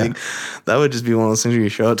that. Like, that would just be one of those things where you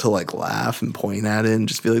show it to like laugh and point at it and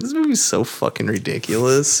just be like, this movie's so fucking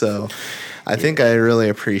ridiculous. So I think I really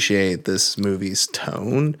appreciate this movie's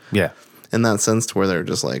tone. Yeah. In that sense, to where they're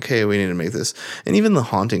just like, hey, we need to make this. And even The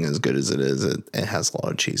Haunting, as good as it is, it has a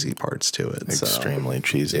lot of cheesy parts to it. Extremely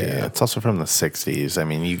cheesy. yeah. It's also from the 60s. I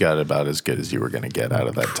mean, you got about as good as you were going to get out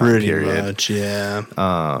of that time Pretty period. much, yeah.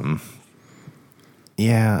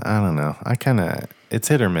 Yeah, I don't know. It's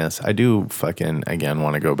hit or miss. I do fucking, again,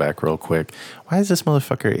 want to go back real quick. Why is this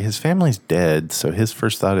motherfucker, his family's dead, so his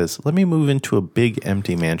first thought is, let me move into a big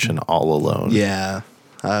empty mansion all alone. Yeah.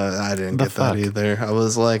 I didn't get that either. I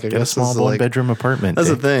was like, I Get guess a small one-bedroom apartment. That's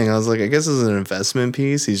the thing. I was like, I guess it's an investment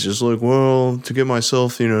piece. He's just like, well, to get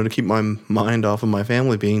myself, you know, to keep my mind off of my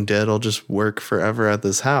family being dead, I'll just work forever at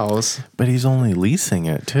this house. But he's only leasing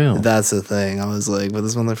it, too. That's the thing. I was like, but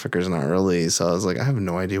this motherfucker's not released. So I was like, I have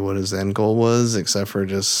no idea what his end goal was, except for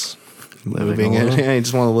just moving it. Yeah, he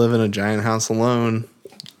just want to live in a giant house alone.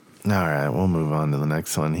 All right, we'll move on to the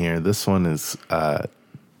next one here. This one is 10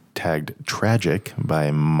 tagged Tragic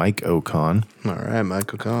by Mike O'Con. All right,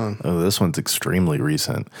 Michael Kahn. Oh, this one's extremely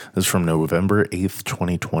recent. This is from November 8th,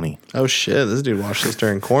 2020. Oh, shit. This dude watched this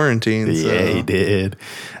during quarantine. Yeah, he did.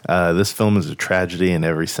 This film is a tragedy in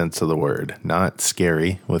every sense of the word. Not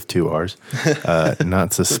scary, with 2 R's.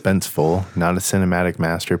 Not suspenseful. Not a cinematic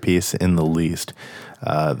masterpiece in the least.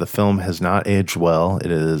 The film has not aged well.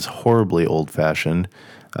 It is horribly old-fashioned.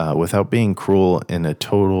 Without being cruel,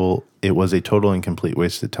 it was a total and complete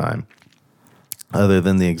waste of time. Other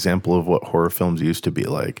than the example of what horror films used to be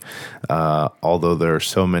like, although there are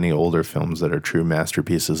so many older films that are true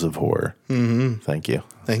masterpieces of horror. Mm-hmm. Thank you.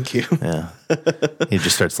 Thank you. Yeah. He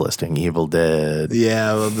just starts listing Evil Dead.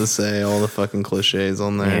 Yeah, I love to say all the fucking cliches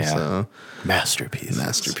on there. Yeah. So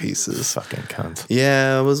Masterpieces. Fucking cunt.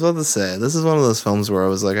 Yeah, I was about to say, this is one of those films where I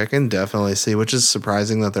was like, I can definitely see, which is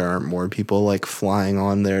surprising that there aren't more people like flying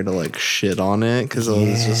on there to like shit on it. Because I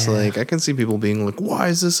was just like, I can see people being like, why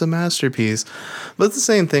is this a masterpiece? But it's the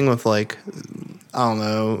same thing with like, I don't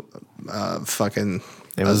know, fucking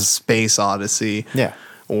Space Odyssey. Yeah.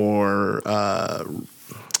 Or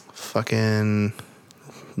fucking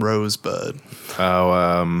Rosebud.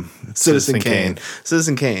 Oh, Citizen Kane.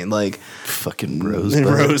 Citizen Kane, like fucking Rosebud.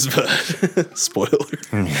 Rosebud. Spoiler.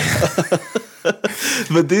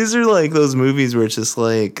 But these are like those movies where it's just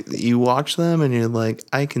like you watch them and you're like,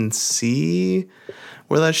 I can see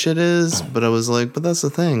where that shit is, but I was like, but that's the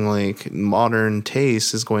thing, like modern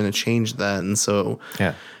taste is going to change that, and so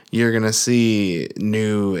yeah. You're going to see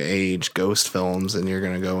new age ghost films and you're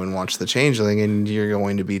going to go and watch The Changeling and you're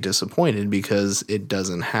going to be disappointed because it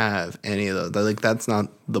doesn't have any of those. Like, that's not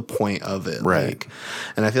the point of it. Right. Like,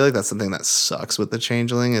 and I feel like that's something that sucks with The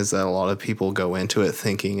Changeling is that a lot of people go into it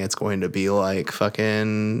thinking it's going to be like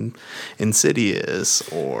fucking Insidious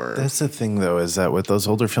or... That's the thing, though, is that with those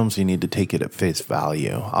older films, you need to take it at face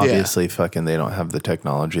value. Obviously, fucking they don't have the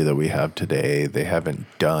technology that we have today. They haven't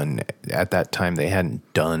done... At that time, they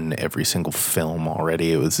hadn't done every single film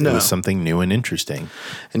already. It was something new and interesting.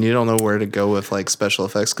 And you don't know where to go with like special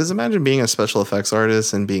effects. Because imagine being a special effects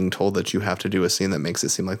artist and being told that you have to do a scene that makes it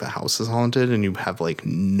seem like the house is haunted and you have like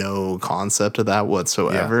no concept of that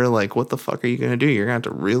whatsoever. Yeah. Like, what the fuck are you going to do? You're going to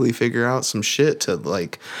have to really figure out some shit to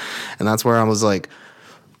like... And that's where I was like,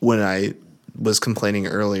 when I was complaining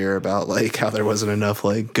earlier about like how there wasn't enough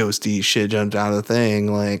like ghosty shit jumped out of the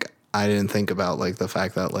thing, like I didn't think about like the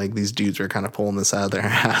fact that like these dudes were kind of pulling this out of their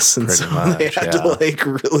ass, and so they had to like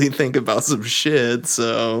really think about some shit.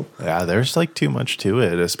 So yeah, there's like too much to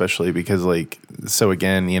it, especially because like, so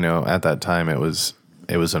again, you know, at that time it was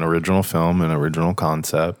an original film, an original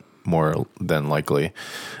concept, more than likely.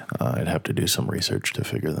 I'd have to do some research to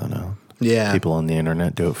figure that out. Yeah. People on the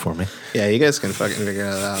internet do it for me. Yeah, you guys can fucking figure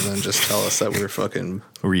it out and then just tell us that we're fucking...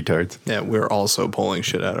 retards. Yeah, we're also pulling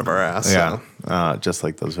shit out of our ass. Yeah, so. Just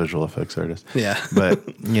like those visual effects artists. Yeah. But,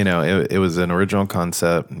 you know, it was an original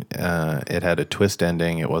concept. It had a twist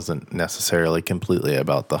ending. It wasn't necessarily completely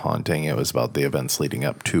about the haunting. It was about the events leading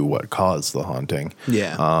up to what caused the haunting.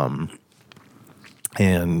 Yeah.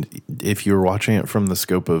 And if you're watching it from the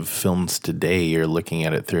scope of films today, you're looking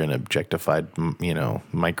at it through an objectified, you know,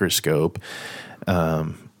 microscope.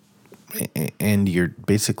 And you're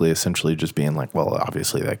basically essentially just being like, well,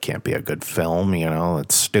 obviously that can't be a good film. You know,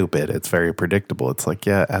 it's stupid. It's very predictable. It's like,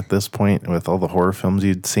 yeah, at this point, with all the horror films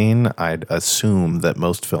you'd seen, I'd assume that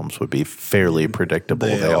most films would be fairly predictable.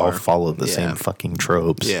 They all follow the same fucking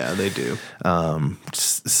tropes. Yeah, they do.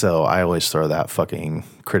 So I always throw that fucking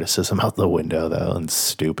criticism out the window, though, and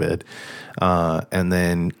stupid. And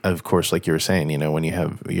then, of course, like you were saying, you know, when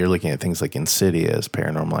you're looking at things like Insidious,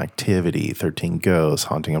 Paranormal Activity, 13 Ghosts,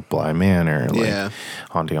 Haunting of Bly Manor, like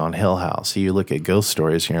Haunting on Hill House. So you look at ghost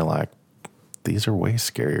stories and you're like, these are way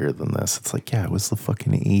scarier than this. It's like, yeah, it was the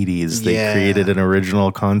fucking 80s. They created an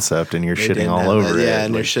original concept and you're shitting all over it. Yeah,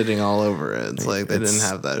 and you're shitting all over it. It's like they didn't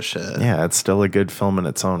have that shit. Yeah, it's still a good film in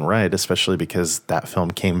its own right, especially because that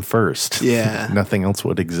film came first. Yeah. Nothing else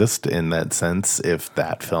would exist in that sense if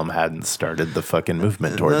that film hadn't started the fucking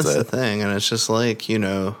movement towards it. That's the thing. And it's just like, you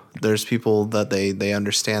know, there's people that they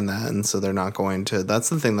understand that, and so they're not going to... That's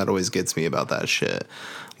the thing that always gets me about that shit.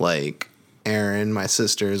 Like... Erin, my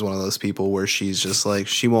sister, is one of those people where she's just like,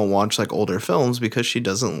 she won't watch like older films because she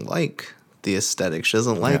doesn't like the aesthetic. She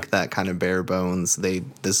doesn't like that kind of bare bones.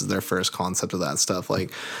 This is their first concept of that stuff.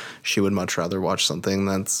 Like, she would much rather watch something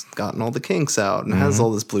that's gotten all the kinks out and has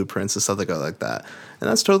all this blueprints and stuff that go like that. And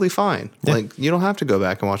that's totally fine. Yeah. Like, you don't have to go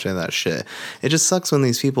back and watch any of that shit. It just sucks when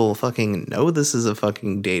these people fucking know this is a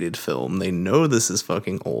fucking dated film. They know this is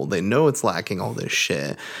fucking old. They know it's lacking all this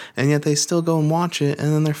shit. And yet they still go and watch it,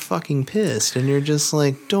 and then they're fucking pissed. And you're just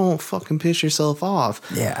like, don't fucking piss yourself off.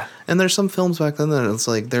 Yeah. And there's some films back then that it's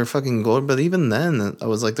like they're fucking gold. But even then, I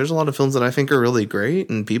was like, there's a lot of films that I think are really great,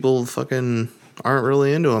 and people fucking aren't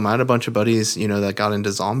really into them. I had a bunch of buddies, you know, that got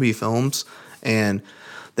into zombie films, and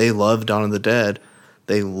they loved Dawn of the Dead.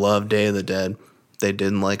 They loved Day of the Dead. They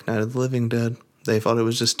didn't like Night of the Living Dead. They thought it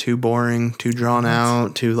was just too boring, too drawn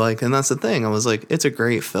out, too like, and that's the thing. I was like, it's a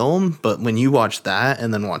great film, but when you watch that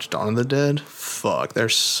and then watch Dawn of the Dead, fuck, they're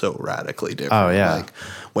so radically different. Oh, yeah. Like,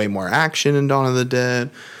 way more action in Dawn of the Dead,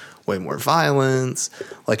 way more violence.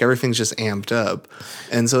 Like, everything's just amped up.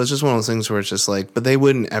 And so it's just one of those things where it's just like, but they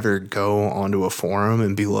wouldn't ever go onto a forum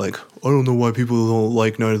and be like, I don't know why people don't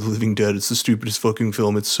like Night of the Living Dead. It's the stupidest fucking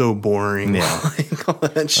film. It's so boring. Yeah. Like, all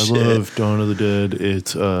that I shit. love Dawn of the Dead.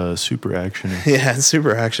 It's super action. Yeah, it's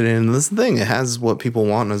super action. And this thing, it has what people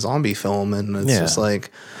want in a zombie film. And it's just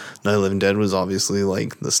like, Night of the Living Dead was obviously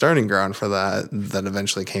like the starting ground for that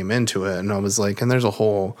eventually came into it. And I was like, and there's a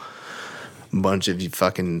whole bunch of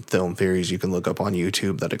fucking film theories you can look up on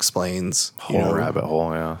YouTube that explains Whole rabbit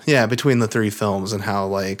hole, yeah. Yeah, between the three films and how,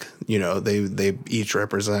 like, you know, they each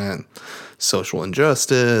represent social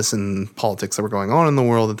injustice and politics that were going on in the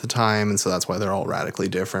world at the time, and so that's why they're all radically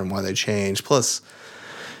different, why they changed. Plus,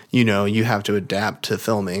 you know, you have to adapt to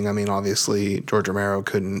filming. I mean, obviously, George Romero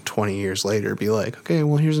couldn't 20 years later be like, okay,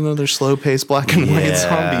 well, here's another slow-paced black and white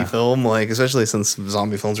zombie film, like, especially since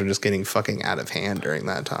zombie films were just getting fucking out of hand during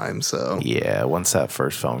that time, so. Yeah, once that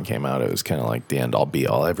first film came out, it was kind of like the end-all,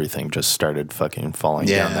 be-all. Everything just started fucking falling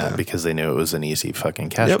down that because they knew it was an easy fucking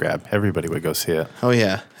cash grab. Everybody would go see it. Oh,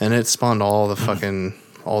 yeah, and it spawned all the fucking...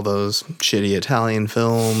 all those shitty Italian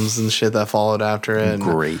films and shit that followed after it.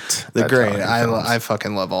 Great. I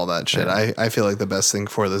fucking love all that shit. Yeah. I feel like the best thing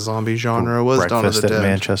for the zombie genre was Dawn of the Breakfast at Dead.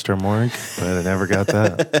 Manchester Morgue, but I never got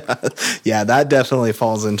that. Yeah, that definitely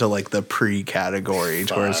falls into like the pre-category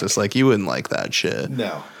to where it's just like you wouldn't like that shit.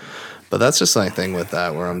 No. But that's just my thing with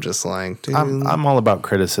that where I'm just like, dude. I'm all about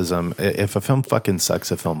criticism. If a film fucking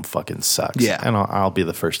sucks, a film fucking sucks. Yeah. And I'll be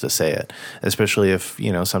the first to say it. Especially if,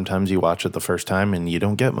 you know, sometimes you watch it the first time and you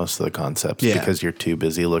don't get most of the concepts because you're too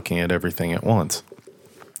busy looking at everything at once.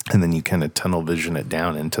 And then you kind of tunnel vision it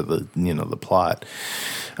down into the, you know, the plot.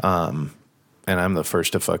 And I'm the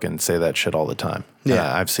first to fucking say that shit all the time.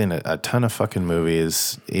 Yeah. I've seen a ton of fucking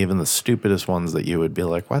movies, even the stupidest ones that you would be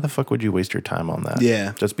like, why the fuck would you waste your time on that?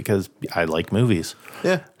 Yeah. Just because I like movies.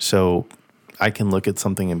 Yeah. So I can look at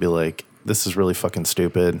something and be like, this is really fucking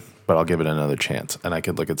stupid, but I'll give it another chance. And I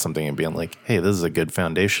could look at something and be like, hey, this is a good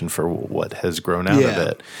foundation for what has grown out of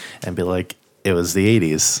it. And be like, it was the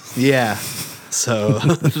 80s. Yeah. So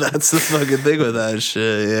that's the fucking thing with that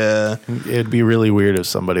shit, yeah. It'd be really weird if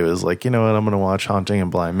somebody was like, you know what, I'm going to watch Haunting in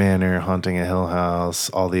Bly Manor, Haunting at Hill House,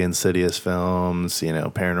 all the Insidious films, you know,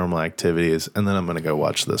 Paranormal Activities, and then I'm going to go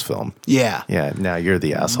watch this film. Yeah. Yeah, now you're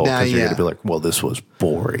the asshole because you're going to be like, well, this was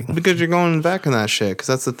boring. Because you're going back in that shit. Because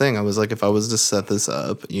that's the thing. I was like, if I was to set this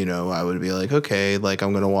up, you know, I would be like, okay, like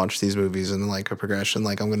I'm going to watch these movies in like a progression.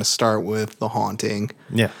 Like I'm going to start with The Haunting.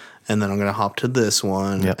 Yeah. And then I'm going to hop to this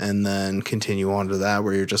one and then continue on to that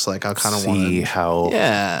where you're just like, I kind of want to see how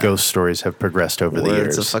ghost stories have progressed over the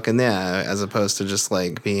years. It's a fucking, as opposed to just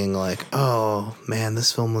like being like, oh man,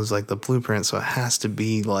 this film was like the blueprint. So it has to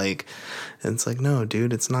be like, and it's like, no,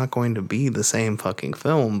 dude, it's not going to be the same fucking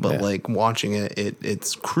film. But like watching it,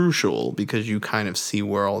 it's crucial because you kind of see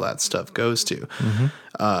where all that stuff goes to.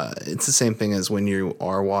 It's the same thing as when you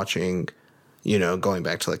are watching, you know, going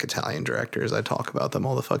back to like Italian directors, I talk about them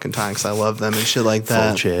all the fucking time because I love them and shit like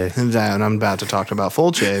that. Fulci. And I'm about to talk about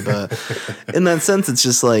Fulci, but in that sense, it's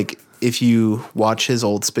just like if you watch his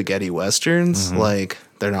old spaghetti westerns, like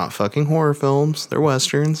they're not fucking horror films, they're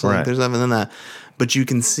westerns. Like there's nothing in that. But you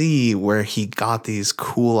can see where he got these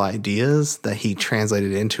cool ideas that he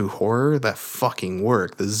translated into horror that fucking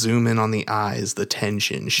work. The zoom in on the eyes, the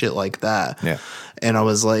tension, shit like that. Yeah. And I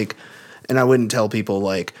was like, and I wouldn't tell people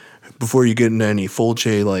like, before you get into any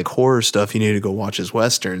Fulci like horror stuff, you need to go watch his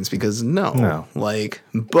westerns because like,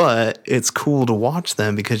 but it's cool to watch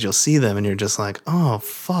them because you'll see them and you're just like, oh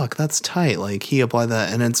fuck, that's tight. Like he applied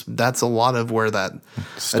that, and that's a lot of where that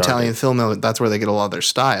Italian film, that's where they get a lot of their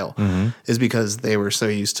style, is because they were so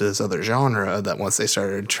used to this other genre that once they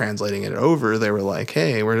started translating it over, they were like,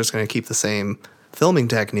 hey, we're just going to keep the same filming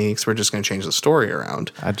techniques. We're just going to change the story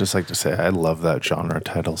around. I'd just like to say I love that genre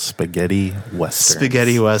title, spaghetti western.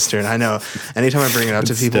 Spaghetti western. I know. Anytime I bring it up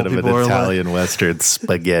to people, Instead of people an are Italian western,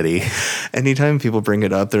 spaghetti. anytime people bring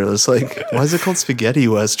it up, they're just like, why is it called spaghetti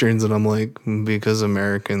westerns? And I'm like, because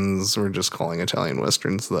Americans were just calling Italian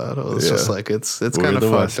westerns that. I was just like, it's kind of the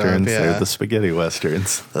fucked westerns, up. Yeah. they're the spaghetti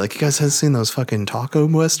westerns. They're like, you guys have seen those fucking taco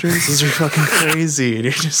westerns? Those are fucking crazy. And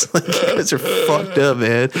you're just like, you guys are fucked up,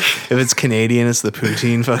 man. If it's Canadian, it's the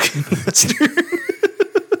poutine fucking western.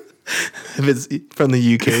 If it's from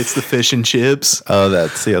the UK, it's the fish and chips. Oh,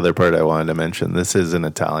 that's the other part I wanted to mention. This is an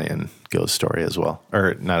Italian ghost story as well.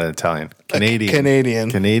 Or not an Italian.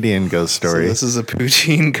 Canadian ghost story. So this is a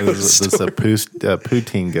poutine ghost This is a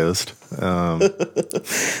poutine ghost.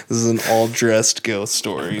 This is an all-dressed ghost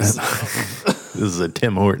story. This is a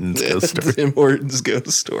Tim Hortons ghost story. Tim Hortons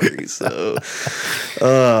ghost story. So,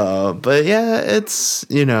 but yeah, it's,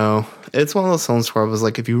 it's one of those films where I was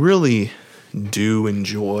like, if you really do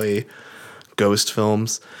enjoy ghost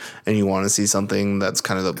films and you want to see something that's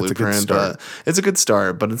kind of the blueprint, but it's a good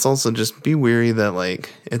start, but it's also just be weary that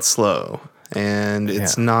like it's slow and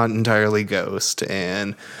it's not entirely ghost.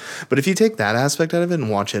 But if you take that aspect out of it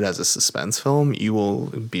and watch it as a suspense film, you will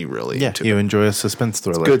be really into you it. enjoy a suspense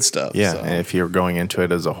thriller. It's good stuff. Yeah, so. and if you're going into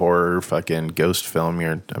it as a horror fucking ghost film,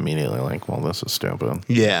 you're immediately like, well, this is stupid.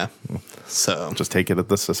 Yeah. So just take it at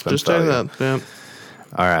the suspense just take value. that. Yeah.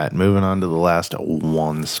 All right, moving on to the last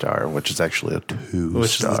 1 star, which is actually a 2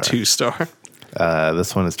 Which star. is a 2-star.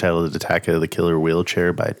 This one is titled Attack of the Killer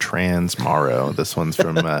Wheelchair by Trans Morrow. This one's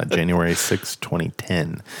from January 6,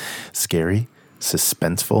 2010. Scary,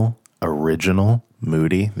 suspenseful, original,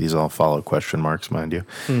 moody. These all follow question marks, mind you.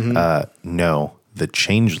 No. The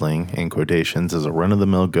Changeling, in quotations, is a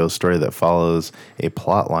run-of-the-mill ghost story that follows a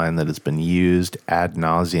plot line that has been used ad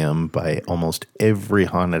nauseum by almost every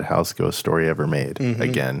haunted house ghost story ever made.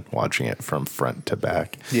 Again, watching it from front to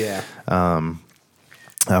back. Yeah. I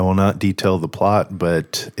will not detail the plot,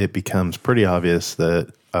 but it becomes pretty obvious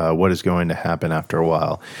that what is going to happen after a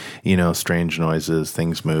while. Strange noises,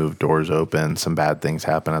 things move, doors open, some bad things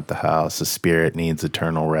happen at the house, the spirit needs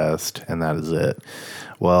eternal rest, and that is it.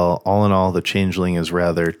 Well, all in all, The Changeling is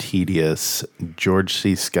rather tedious. George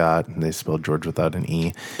C. Scott, they spelled George without an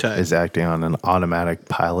E, is acting on an automatic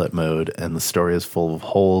pilot mode, and the story is full of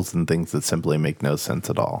holes and things that simply make no sense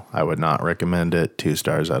at all. I would not recommend it. 2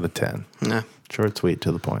 stars out of 10. Nah. Short, sweet,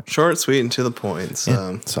 to the point. Short, sweet, and to the point. So.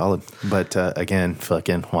 Yeah, solid. But again,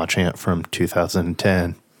 fucking watching it from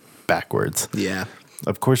 2010 backwards. Yeah.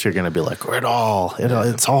 Of course you're going to be like,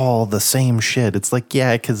 it's all the same shit. It's like,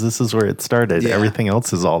 yeah, because this is where it started. Yeah. Everything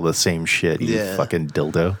else is all the same shit, you fucking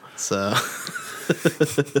dildo. So, a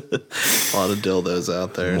lot of dildos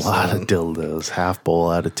out there. A lot of dildos. Half bowl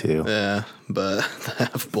out of 2. Yeah, but the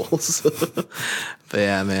half bowls. But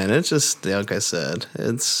yeah, man, it's just like I said,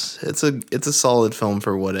 it's a solid film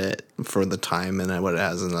for the time and what it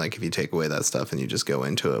has, and like if you take away that stuff and you just go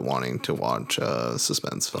into it wanting to watch a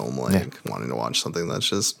suspense film, wanting to watch something that's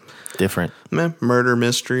just different, murder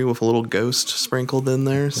mystery with a little ghost sprinkled in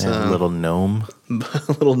there, so a little gnome,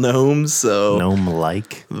 little gnomes, so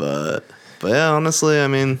gnome-like, But yeah, honestly, I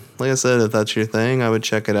mean, like I said, if that's your thing, I would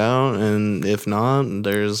check it out. And if not,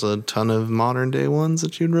 there's a ton of modern day ones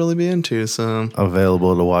that you'd really be into. So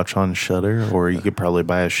available to watch on Shudder, or you could probably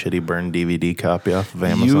buy a shitty burned DVD copy off of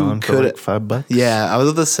Amazon for like $5. Yeah, I was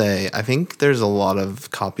about to say, I think there's a lot of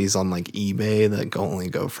copies on like eBay that only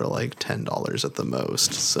go for like $10 at the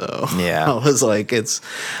most. So yeah, I was like,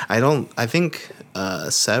 I think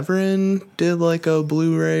Severin did like a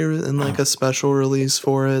Blu-ray and like a special release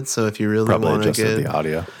for it. So if you really want to get the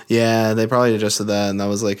audio, yeah, they probably adjusted that, and that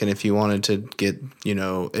was like, and if you wanted to get,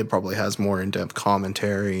 it probably has more in-depth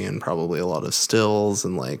commentary and probably a lot of stills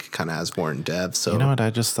and like kind of has more in depth. So you know what I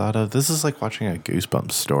just thought of? This is like watching a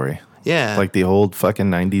Goosebumps story. Yeah. Like the old fucking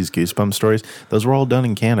 90s Goosebumps stories. Those were all done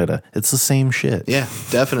in Canada. It's the same shit. Yeah,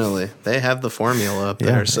 definitely. They have the formula up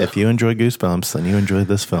there. So. If you enjoy Goosebumps, then you enjoy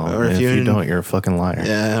this film. Or if you don't, you're a fucking liar.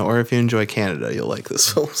 Yeah, or if you enjoy Canada, you'll like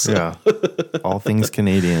this film. So. Yeah. All things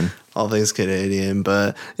Canadian. All things Canadian.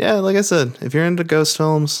 But yeah, like I said, if you're into ghost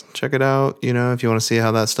films, check it out. If you want to see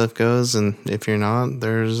how that stuff goes. And if you're not,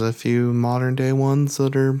 there's a few modern day ones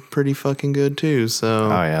that are pretty fucking good too. So.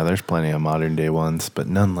 Oh yeah, there's plenty of modern day ones, but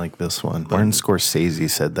none like this one. Martin Scorsese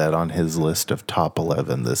said that on his list of top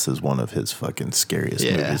 11. This is one of his fucking scariest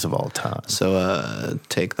movies of all time. So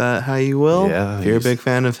take that how you will. Yeah, if you're a big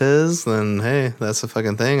fan of his, then hey, that's a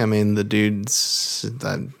fucking thing. I mean, the dude's,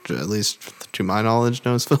 at least to my knowledge,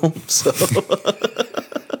 knows film. So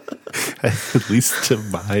At least to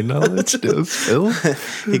my knowledge, knows film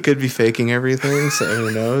He could be faking everything, so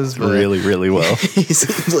who knows? But really, really well. he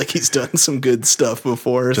seems like he's done some good stuff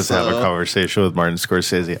before. Just have a conversation with Martin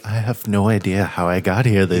Scorsese. I have no idea how I got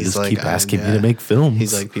here. They just keep asking me to make films.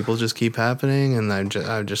 He's like, people just keep happening, and I'm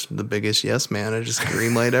just the biggest yes man. I just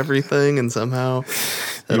greenlight everything, and somehow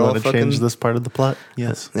it you all want to change this part of the plot?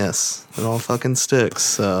 Yes. Yes, it all fucking sticks.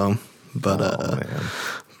 So, but Man.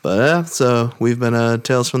 but yeah. So we've been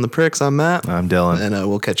Tales from the Pricks. I'm Matt. I'm Dylan. And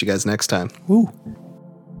we'll catch you guys next time. Woo.